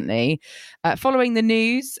recently. Following the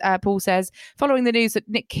news, Paul says, following the news that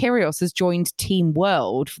Nick Kyrgios has joined Team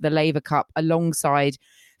World for the Laver Cup alongside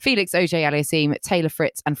Felix Auger-Aliassime, Taylor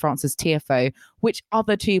Fritz and Francis Tiafoe. Which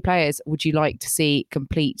other two players would you like to see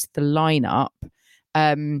complete the lineup?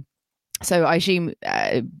 So I assume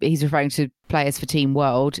he's referring to players for Team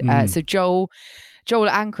World. So Joel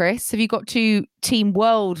and Chris, have you got two Team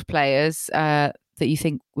World players that you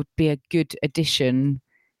think would be a good addition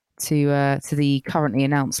to the currently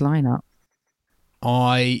announced lineup?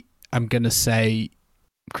 I am going to say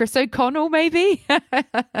Chris O'Connell, maybe?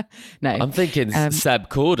 No. I'm thinking Seb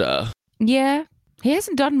Corda. Yeah. He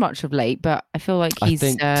hasn't done much of late, but I feel like he's I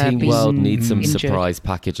think Team World needs some injured. surprise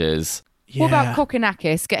packages. Yeah. What about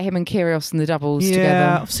Kokkinakis? Get him and Kyrgios in the doubles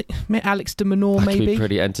together. Yeah, Alex de Minaur, That maybe. could be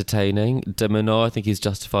pretty entertaining. De Minaur, I think he's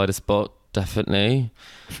justified a spot, definitely.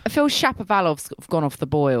 I feel Shapovalov's gone off the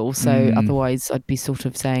boil, so otherwise I'd be sort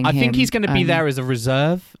of saying I think he's going to be there as a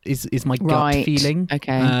reserve, is my gut feeling.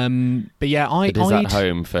 Okay. But yeah, It is at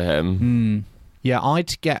home for him. Yeah,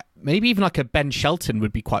 I'd get maybe even like a Ben Shelton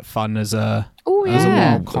would be quite fun as a as a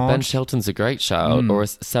yeah. wild But card. Ben Shelton's a great shout. Or a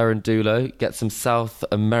Serendulo, get some South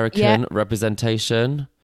American representation.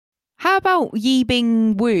 How about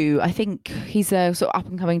Yibing Wu? I think he's a sort of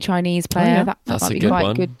up-and-coming Chinese player. That That's might a be good quite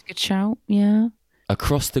one. Good shout, yeah.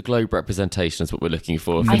 Across the globe representation is what we're looking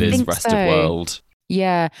for I this think rest so. of world.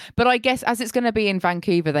 Yeah, but I guess as it's going to be in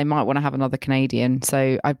Vancouver, they might want to have another Canadian.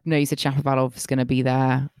 So I know you said Shapovalov is going to be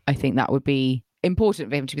there. I think that would be important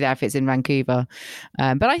for him to be there if it's in Vancouver.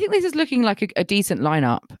 But I think this is looking like a decent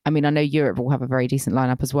lineup. I mean, I know Europe will have a very decent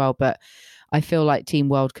lineup as well, but I feel like Team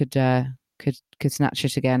World could snatch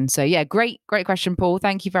it again. So yeah, great question, Paul.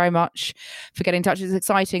 Thank you very much for getting in touch. It's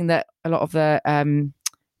exciting that a lot of the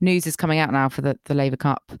news is coming out now for the Laver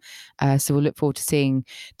Cup. So we'll look forward to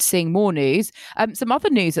seeing more news. Some other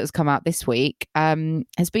news that has come out this week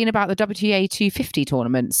has been about the WTA 250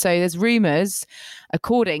 tournament. So there's rumours,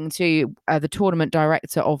 according to the tournament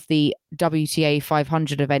director of the WTA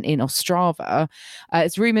 500 event in Ostrava,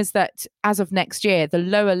 it's rumours that as of next year, the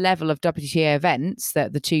lower level of WTA events,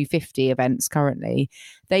 the 250 events currently,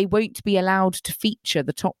 they won't be allowed to feature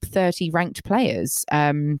the top 30 ranked players.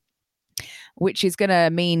 Which is going to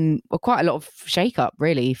mean quite a lot of shake-up,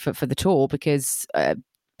 really, for the tour, because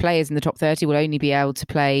players in the top 30 will only be able to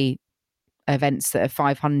play events that are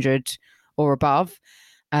 500 or above.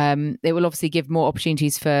 It will obviously give more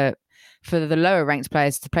opportunities for the lower-ranked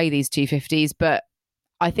players to play these 250s, but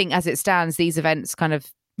I think as it stands, these events kind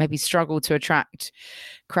of maybe struggle to attract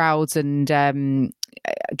crowds and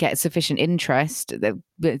get sufficient interest.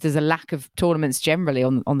 There's a lack of tournaments generally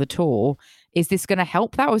on the tour. Is this going to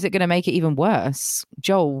help that, or is it going to make it even worse?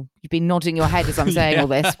 Joel, you've been nodding your head as I'm saying all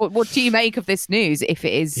this. What do you make of this news, if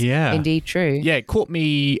it is indeed true? Yeah, it caught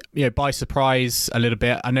me by surprise a little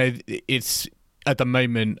bit. I know it's at the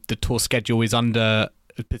moment the tour schedule is under,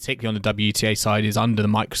 particularly on the WTA side, is under the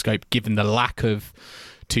microscope given the lack of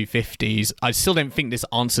 250s. I still don't think this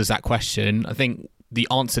answers that question. I think the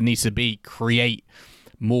answer needs to be create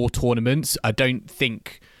more tournaments. I don't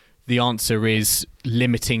think the answer is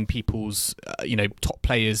limiting people's, top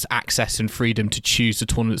players' access and freedom to choose the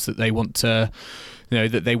tournaments that they want to,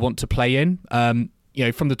 that they want to play in.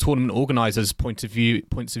 From the tournament organisers' points of view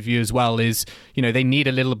as well, is they need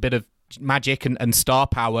a little bit of magic and star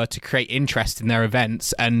power to create interest in their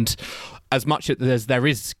events. And as much as there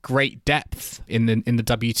is great depth in the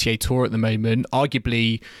WTA tour at the moment,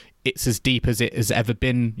 arguably it's as deep as it has ever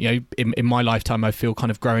been. In my lifetime, I feel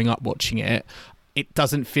kind of growing up watching it. It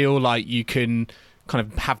doesn't feel like you can kind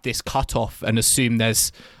of have this cutoff and assume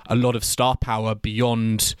there's a lot of star power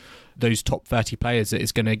beyond those top 30 players that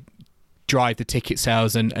is going to drive the ticket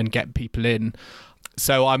sales and get people in.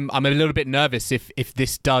 So I'm a little bit nervous if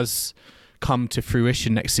this does come to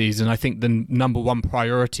fruition next season. I think the number one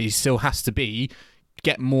priority still has to be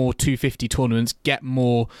get more 250 tournaments, get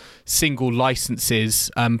more single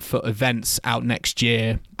licenses for events out next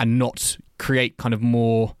year, and not create kind of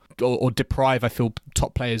more or deprive, I feel,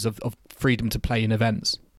 top players of freedom to play in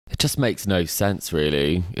events. It just makes no sense,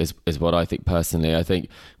 really, is what I think personally. I think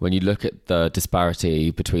when you look at the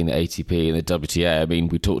disparity between the ATP and the WTA, I mean,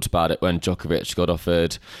 we talked about it when Djokovic got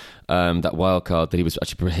offered that wild card that he was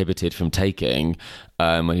actually prohibited from taking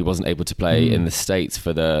when he wasn't able to play in the States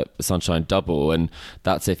for the Sunshine Double. And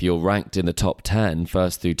that's if you're ranked in the top 10,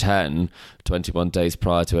 first through 10, 21 days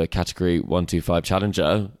prior to a category 125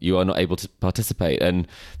 challenger, you are not able to participate. And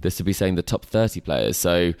this would be saying the top 30 players.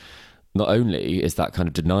 So not only is that kind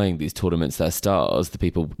of denying these tournaments their stars, the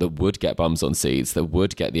people that would get bums on seats, that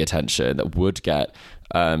would get the attention, that would get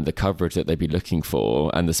the coverage that they'd be looking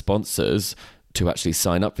for, and the sponsors to actually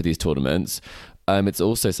sign up for these tournaments, it's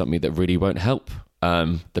also something that really won't help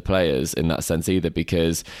the players in that sense either,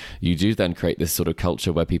 because you do then create this sort of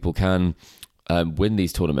culture where people can win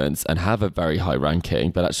these tournaments and have a very high ranking,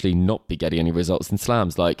 but actually not be getting any results in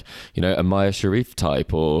slams, like, you know, a Maya Sharif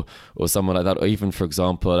type or someone like that, or even, for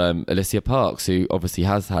example, Alicia Parks, who obviously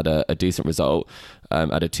has had a decent result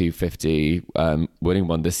at a 250, winning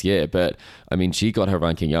one this year. But I mean, she got her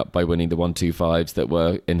ranking up by winning the 125s that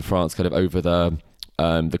were in France kind of over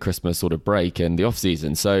the Christmas sort of break and the off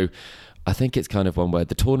season. So I think it's kind of one where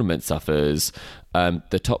the tournament suffers,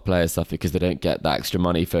 the top players suffer because they don't get that extra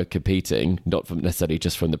money for competing, not from necessarily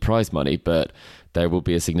just from the prize money, but there will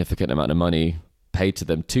be a significant amount of money paid to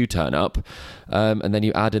them to turn up. And then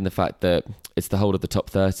you add in the fact that it's the whole of the top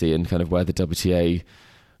 30 and kind of where the WTA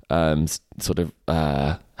sort of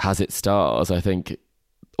has its stars. I think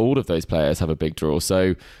all of those players have a big draw.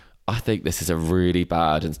 So I think this is a really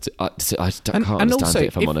bad, and I can't understand also, it,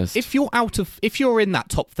 if I'm honest. If you're in that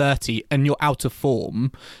top 30 and you're out of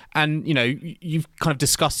form, and you know you've kind of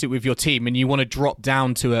discussed it with your team, and you want to drop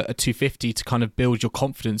down to a 250 to kind of build your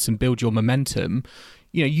confidence and build your momentum,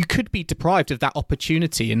 you know, you could be deprived of that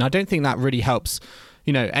opportunity, and I don't think that really helps.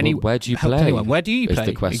 You know, where do you play? Anyone. Where do you play? Is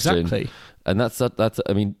the question. Exactly. And that's.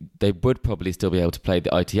 I mean, they would probably still be able to play the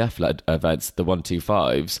ITF-led events, the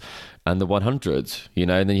 125s and the 100s, you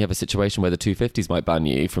know, and then you have a situation where the 250s might ban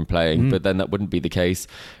you from playing, but then that wouldn't be the case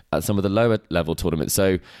at some of the lower level tournaments.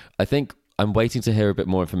 So I think I'm waiting to hear a bit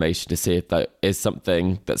more information to see if that is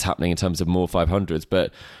something that's happening in terms of more 500s.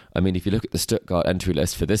 But I mean, if you look at the Stuttgart entry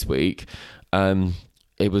list for this week,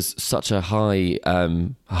 it was such a high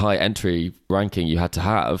entry ranking you had to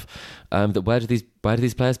have, that where do these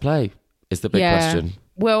players play is the big question.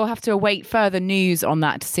 We'll have to await further news on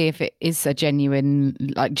that to see if it is a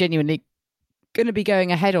genuinely going to be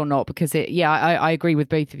going ahead or not. Because I agree with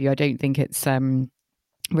both of you. I don't think it's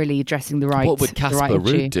really addressing the right. What would Casper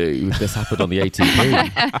Ruud do if this happened on the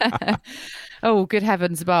ATP? Oh, good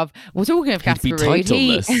heavens above. Well, talking of Casper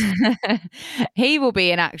Ruud, he will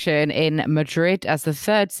be in action in Madrid as the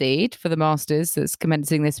third seed for the Masters that's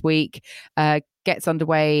commencing this week. Gets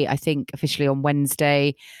underway, I think, officially on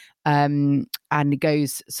Wednesday. And it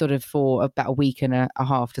goes sort of for about a week and a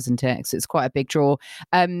half, doesn't it? So it's quite a big draw.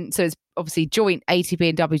 So it's obviously joint ATP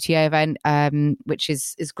and WTA event, which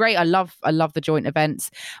is great. I love the joint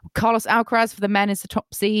events. Carlos Alcaraz for the men is the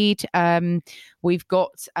top seed. We've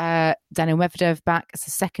got Daniil Medvedev back as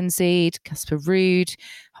the second seed. Casper Ruud,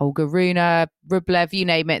 Holger Rune, Rublev, you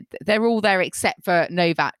name it. They're all there except for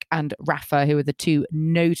Novak and Rafa, who are the two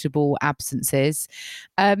notable absences.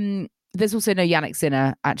 There's also no Yannick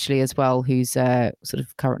Sinner actually as well, who's sort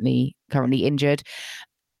of currently injured.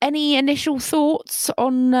 Any initial thoughts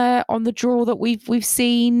on the draw that we've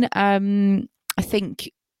seen? I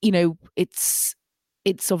think, you know, it's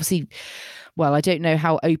obviously, well, I don't know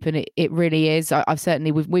how open it really is. I've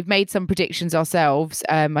certainly we've made some predictions ourselves.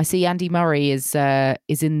 I see Andy Murray is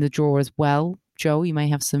in the draw as well. Joel, you may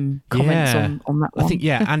have some comments on that one. I think,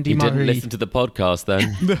 Andy Murray. Didn't listen to the podcast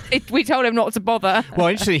then. We told him not to bother. Well,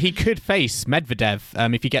 actually, he could face Medvedev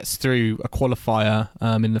if he gets through a qualifier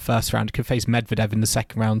in the first round. Could face Medvedev in the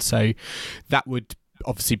second round. So that would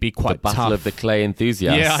obviously be quite tough. The battle of the clay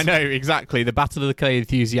enthusiasts. Yeah, I know, exactly. The battle of the clay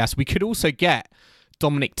enthusiasts. We could also get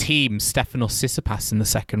Dominic Thiem, Stefanos Tsitsipas in the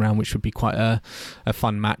second round, which would be quite a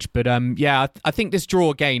fun match. But I think this draw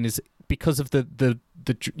again is because of the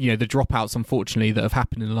dropouts, unfortunately, that have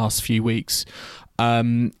happened in the last few weeks.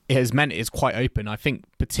 It has meant it's quite open. I think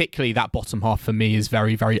particularly that bottom half for me is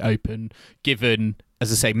very, very open, given,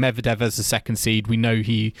 as I say, Medvedev as the second seed. We know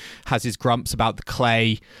he has his grumps about the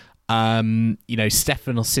clay. Stefanos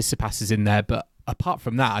Tsitsipas is in there, but apart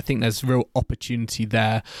from that, I think there's real opportunity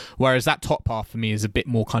there. Whereas that top half for me is a bit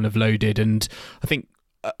more kind of loaded. And I think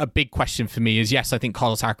a big question for me is, yes, I think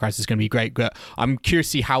Carlos Alcaraz is going to be great, but I'm curious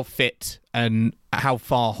to see how fit and how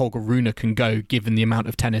far Holger Rune can go given the amount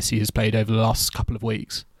of tennis he has played over the last couple of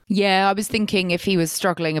weeks. Yeah, I was thinking if he was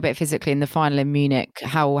struggling a bit physically in the final in Munich,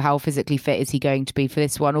 how physically fit is he going to be for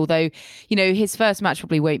this one? Although, his first match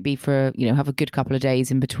probably won't be for, have a good couple of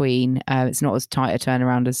days in between. It's not as tight a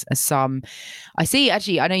turnaround as some. I see,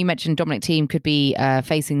 actually, I know you mentioned Dominic Thiem could be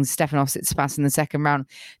facing Stefanos Tsitsipas in the second round.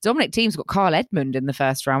 Dominic Thiem's got Kyle Edmund in the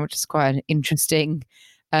first round, which is quite an interesting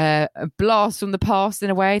a blast from the past in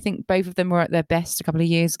a way. I think both of them were at their best a couple of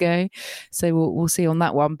years ago, so we'll see on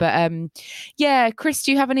that one. But Chris,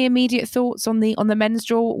 do you have any immediate thoughts on the men's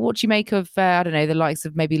draw? What do you make of the likes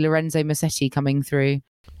of maybe Lorenzo Musetti coming through?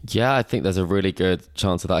 Yeah, I think there's a really good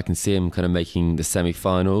chance of that. I can see him kind of making the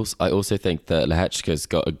semi-finals. I also think that Lehechka's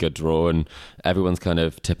got a good draw and everyone's kind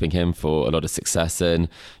of tipping him for a lot of success. And,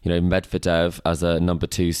 Medvedev as a number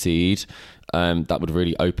 2 seed, that would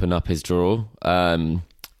really open up his draw.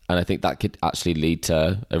 And I think that could actually lead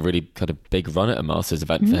to a really kind of big run at a Masters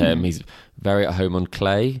event for him. He's very at home on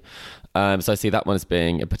clay. So I see that one as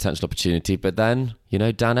being a potential opportunity. But then,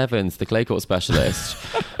 Dan Evans, the clay court specialist,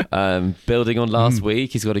 building on last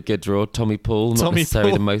week, he's got a good draw. Tommy Paul, not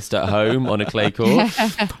necessarily the most at home on a clay court.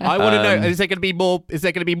 I want to know: is there going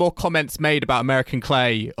to be more comments made about American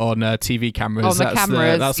clay on TV cameras? On the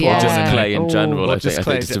cameras, that's what just clay in general. I think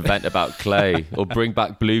just a vent about clay, or bring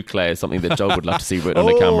back blue clay is something that Joel would love to see written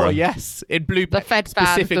on the camera. Oh yes, in blue,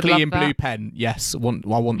 specifically in blue pen. Yes, I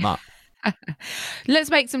want that.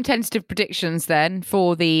 Let's make some tentative predictions then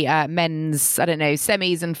for the men's,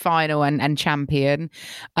 semis and final and champion.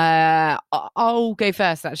 I'll go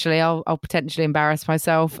first, actually. I'll potentially embarrass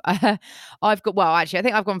myself. I think I've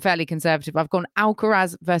gone fairly conservative. I've gone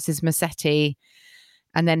Alcaraz versus Musetti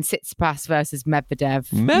and then Tsitsipas versus Medvedev.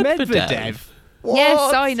 Medvedev? What?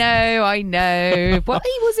 Yes, I know. Well,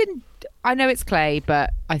 he was in, I know it's clay,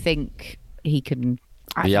 but I think he can...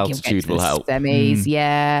 The altitude will help. Semis,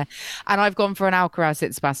 yeah. And I've gone for an Alcaraz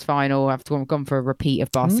Tsitsipas final. I've gone for a repeat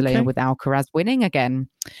of Barcelona with Alcaraz winning again.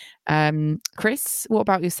 Chris, what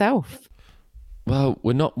about yourself? Well,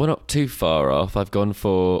 we're not too far off. I've gone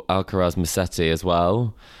for Alcaraz Musetti as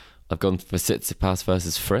well. I've gone for Tsitsipas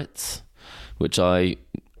versus Fritz, which I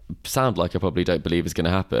sound like I probably don't believe is going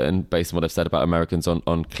to happen based on what I've said about Americans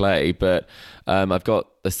on clay. But I've got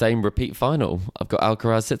the same repeat final. I've got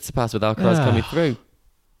Alcaraz Tsitsipas with Alcaraz coming through.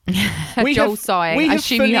 Joel sighing. I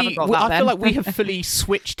assume you haven't got that. I feel like we have fully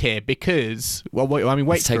switched here because wait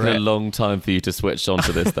it's taken a long time for you to switch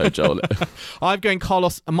onto this though, Joel. I'm going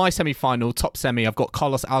Carlos. My semi-final, top semi. I've got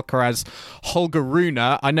Carlos Alcaraz, Holger Rune.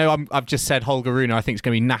 I know I've just said Holger Rune. I think it's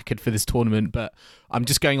going to be knackered for this tournament, but I'm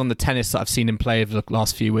just going on the tennis that I've seen him play over the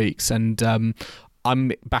last few weeks, and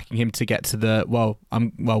I'm backing him to get to the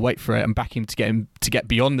wait for it. I'm backing him to get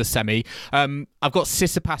beyond the semi. I've got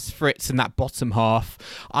Tsitsipas Fritz in that bottom half.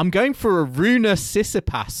 I'm going for a Rune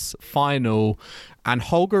Tsitsipas final and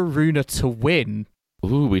Holger Rune to win.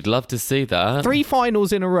 Ooh, we'd love to see that. 3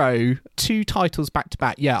 finals in a row, 2 titles back to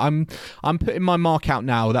back. Yeah, I'm putting my mark out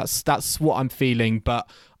now. That's what I'm feeling, but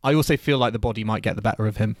I also feel like the body might get the better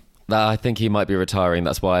of him. I think he might be retiring.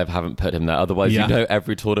 That's why I haven't put him there. Otherwise,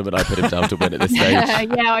 every tournament I put him down to win at this stage.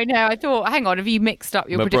 Yeah, I know. I thought, hang on, have you mixed up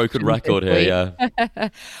your predictions? Broken record here, yeah.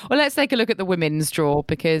 Well, let's take a look at the women's draw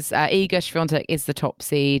because Iga Swiatek is the top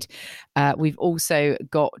seed. We've also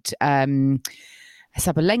got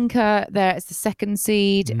Sabalenka there as the second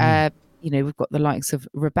seed. We've got the likes of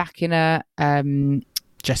Rybakina,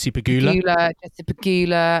 Jessie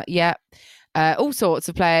Pegula, yeah. All sorts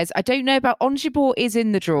of players. I don't know about Ons Jabeur is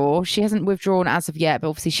in the draw. She hasn't withdrawn as of yet, but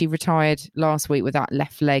obviously she retired last week with that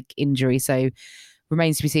left leg injury, so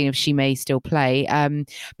remains to be seen if she may still play.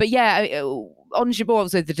 But yeah, Ons Jabeur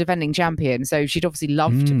was the defending champion, so she'd obviously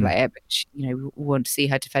love to play it, but she, we want to see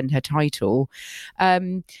her defend her title.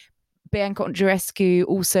 Bianca Andreescu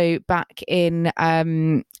also back in,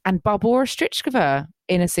 and Barbora Strichkova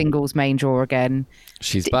in a singles main draw again.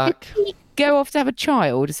 She's back. Did she go off to have a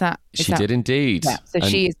child? She did indeed. Yeah, so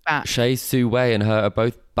she is back. Shea Su Wei and her are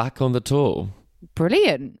both back on the tour.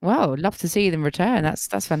 Brilliant. Well, love to see them return.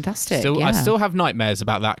 That's fantastic. I still have nightmares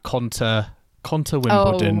about that Conta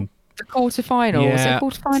Wimbledon. The quarterfinals. Yeah,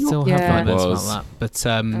 quarterfinal? Still have nightmares about that. But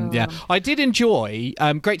yeah, I did enjoy.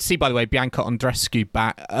 Great to see, by the way, Bianca Andreescu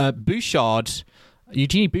back.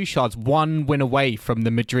 Eugenie Bouchard's 1 win away from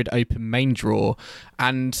the Madrid Open main draw,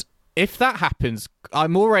 and if that happens,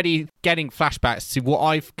 I'm already getting flashbacks to what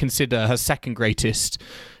I consider her second greatest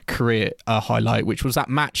career highlight, which was that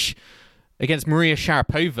match against Maria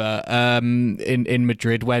Sharapova in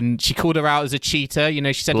Madrid when she called her out as a cheater. You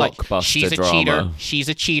know, she said like she's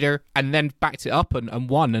a cheater, and then backed it up and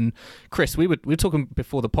won. And Chris, we were talking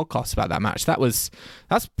before the podcast about that match. That's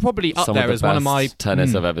probably up there as one of my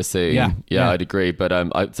tennis I've ever seen. Yeah, I'd agree. But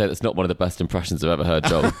I'd say that's not one of the best impressions I've ever heard,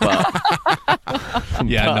 Joel. But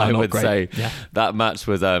I would say that match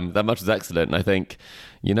was excellent. And I think,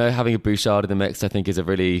 you know, having a Bouchard in the mix, I think, is a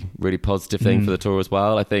really, really positive thing for the tour as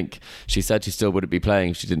well. I think she said she still wouldn't be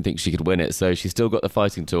playing if she didn't think she could win it. So she's still got the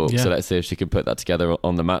fighting talk. So let's see if she can put that together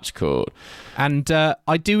on the match court. And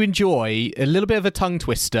I do enjoy a little bit of a tongue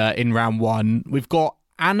twister in round one. We've got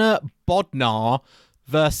Anna Bodnar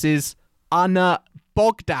versus Anna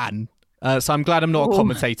Bogdan. So I'm glad I'm not a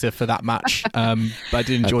commentator for that match. But I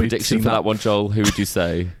did enjoy prediction for that one, Joel. Who would you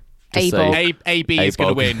say? AB is going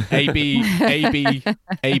to win. AB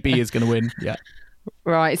is going to win. Yeah.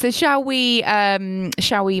 Right. So shall we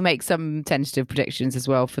make some tentative predictions as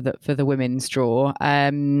well for the women's draw?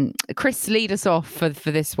 Chris, lead us off for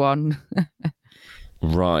this one.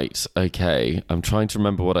 Right. Okay. I'm trying to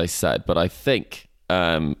remember what I said, but I think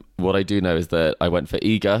what I do know is that I went for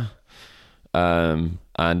Iga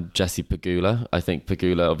and Jessie Pegula. I think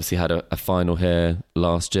Pegula obviously had a final here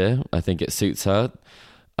last year. I think it suits her.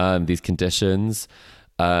 These conditions.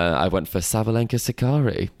 I went for Sabalenka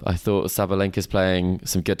Sakkari. I thought Sabalenka's playing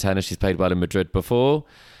some good tennis. She's played well in Madrid before.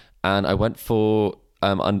 And I went for,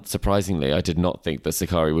 unsurprisingly, I did not think that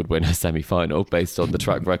Sakkari would win her semi-final based on the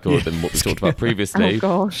track record and what we talked about previously. Oh,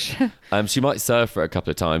 gosh. She might serve for a couple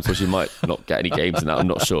of times, or she might not get any games in that. I'm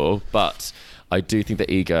not sure. But I do think that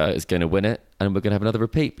Iga is going to win it. And we're going to have another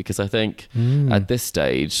repeat because I think at this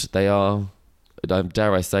stage, they are,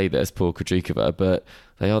 dare I say this, poor Krejcikova, but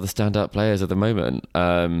they are the standout players at the moment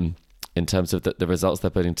in terms of the results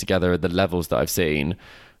they're putting together and the levels that I've seen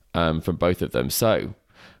from both of them. So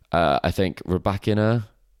I think Rybakina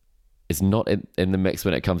is not in the mix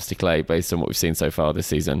when it comes to clay based on what we've seen so far this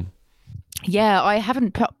season. Yeah, I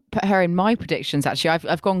haven't put her in my predictions, actually.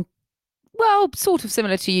 I've gone, well, sort of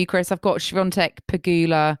similar to you, Chris. I've got Swiatek,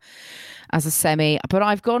 Pegula as a semi, but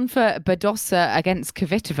I've gone for Badosa against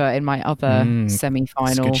Kvitova in my other semi-final.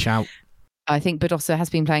 That's a good shout. I think Badosa has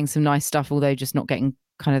been playing some nice stuff, although just not getting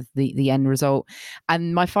kind of the end result.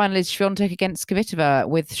 And my final is Swiatek against Kvitova,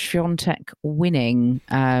 with Swiatek winning.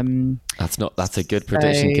 That's a good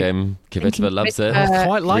prediction, Kim. Kvitova loves it. I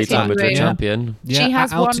quite like that. Madrid champion. Yeah, she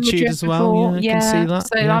has won Madrid as well. Before. Yeah, I can see that.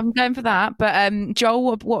 So I'm going for that. But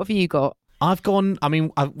Joel, what have you got? I've gone. I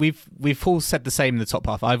mean, we've all said the same in the top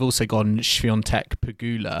half. I've also gone Swiatek,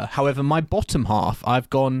 Pegula. However, my bottom half, I've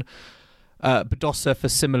gone Badosa for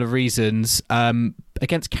similar reasons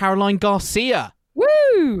against Caroline Garcia.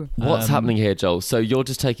 Woo! What's happening here, Joel? So you're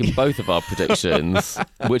just taking both of our predictions,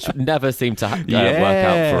 which never seem to work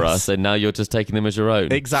out for us, and now you're just taking them as your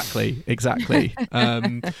own. Exactly.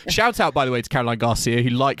 Shout out, by the way, to Caroline Garcia, who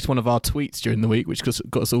liked one of our tweets during the week, which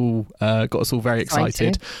got us all very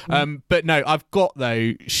excited. But no, I've got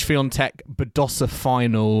though Swiatek Badosa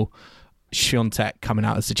final. Swiatek coming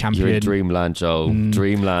out as the champion. You're in dreamland, Joel.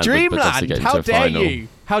 Dreamland.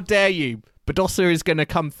 How dare you? Badosa is going to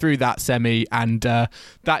come through that semi, and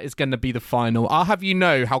that is going to be the final. I'll have you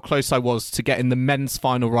know how close I was to getting the men's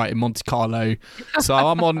final right in Monte Carlo. So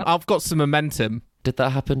I've got some momentum. Did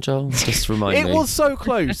that happen, Joel? Just remind me. It was so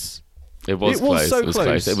close. It was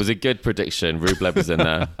close. It was a good prediction. Rublev was in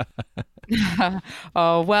there.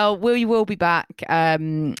 Oh, well, we will be back.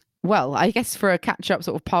 Well, I guess for a catch-up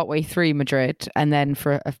sort of partway through Madrid, and then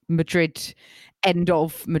for a end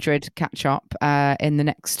of Madrid catch-up in the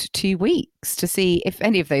next 2 weeks to see if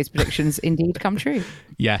any of those predictions indeed come true.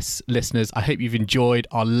 Yes, listeners, I hope you've enjoyed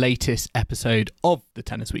our latest episode of the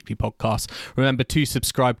Tennis Weekly podcast. Remember to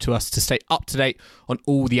subscribe to us to stay up to date on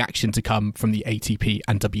all the action to come from the ATP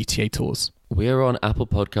and WTA tours. We're on Apple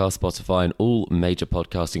Podcasts, Spotify, and all major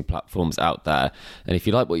podcasting platforms out there. And if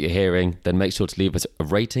you like what you're hearing, then make sure to leave us a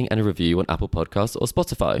rating and a review on Apple Podcasts or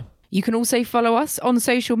Spotify. You can also follow us on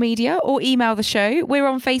social media or email the show. We're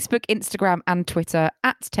on Facebook, Instagram and Twitter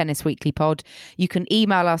at Tennis Weekly Pod. You can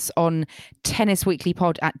email us on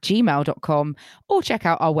tennisweeklypod@gmail.com or check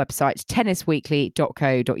out our website,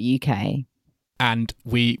 tennisweekly.co.uk. And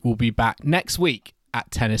we will be back next week at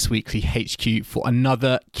Tennis Weekly HQ for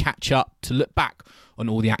another catch-up to look back on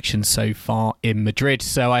all the action so far in Madrid.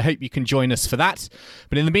 So I hope you can join us for that.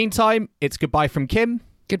 But in the meantime, it's goodbye from Kim.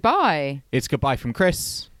 Goodbye. It's goodbye from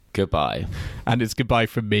Chris. Goodbye. And it's goodbye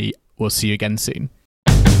from me. We'll see you again soon.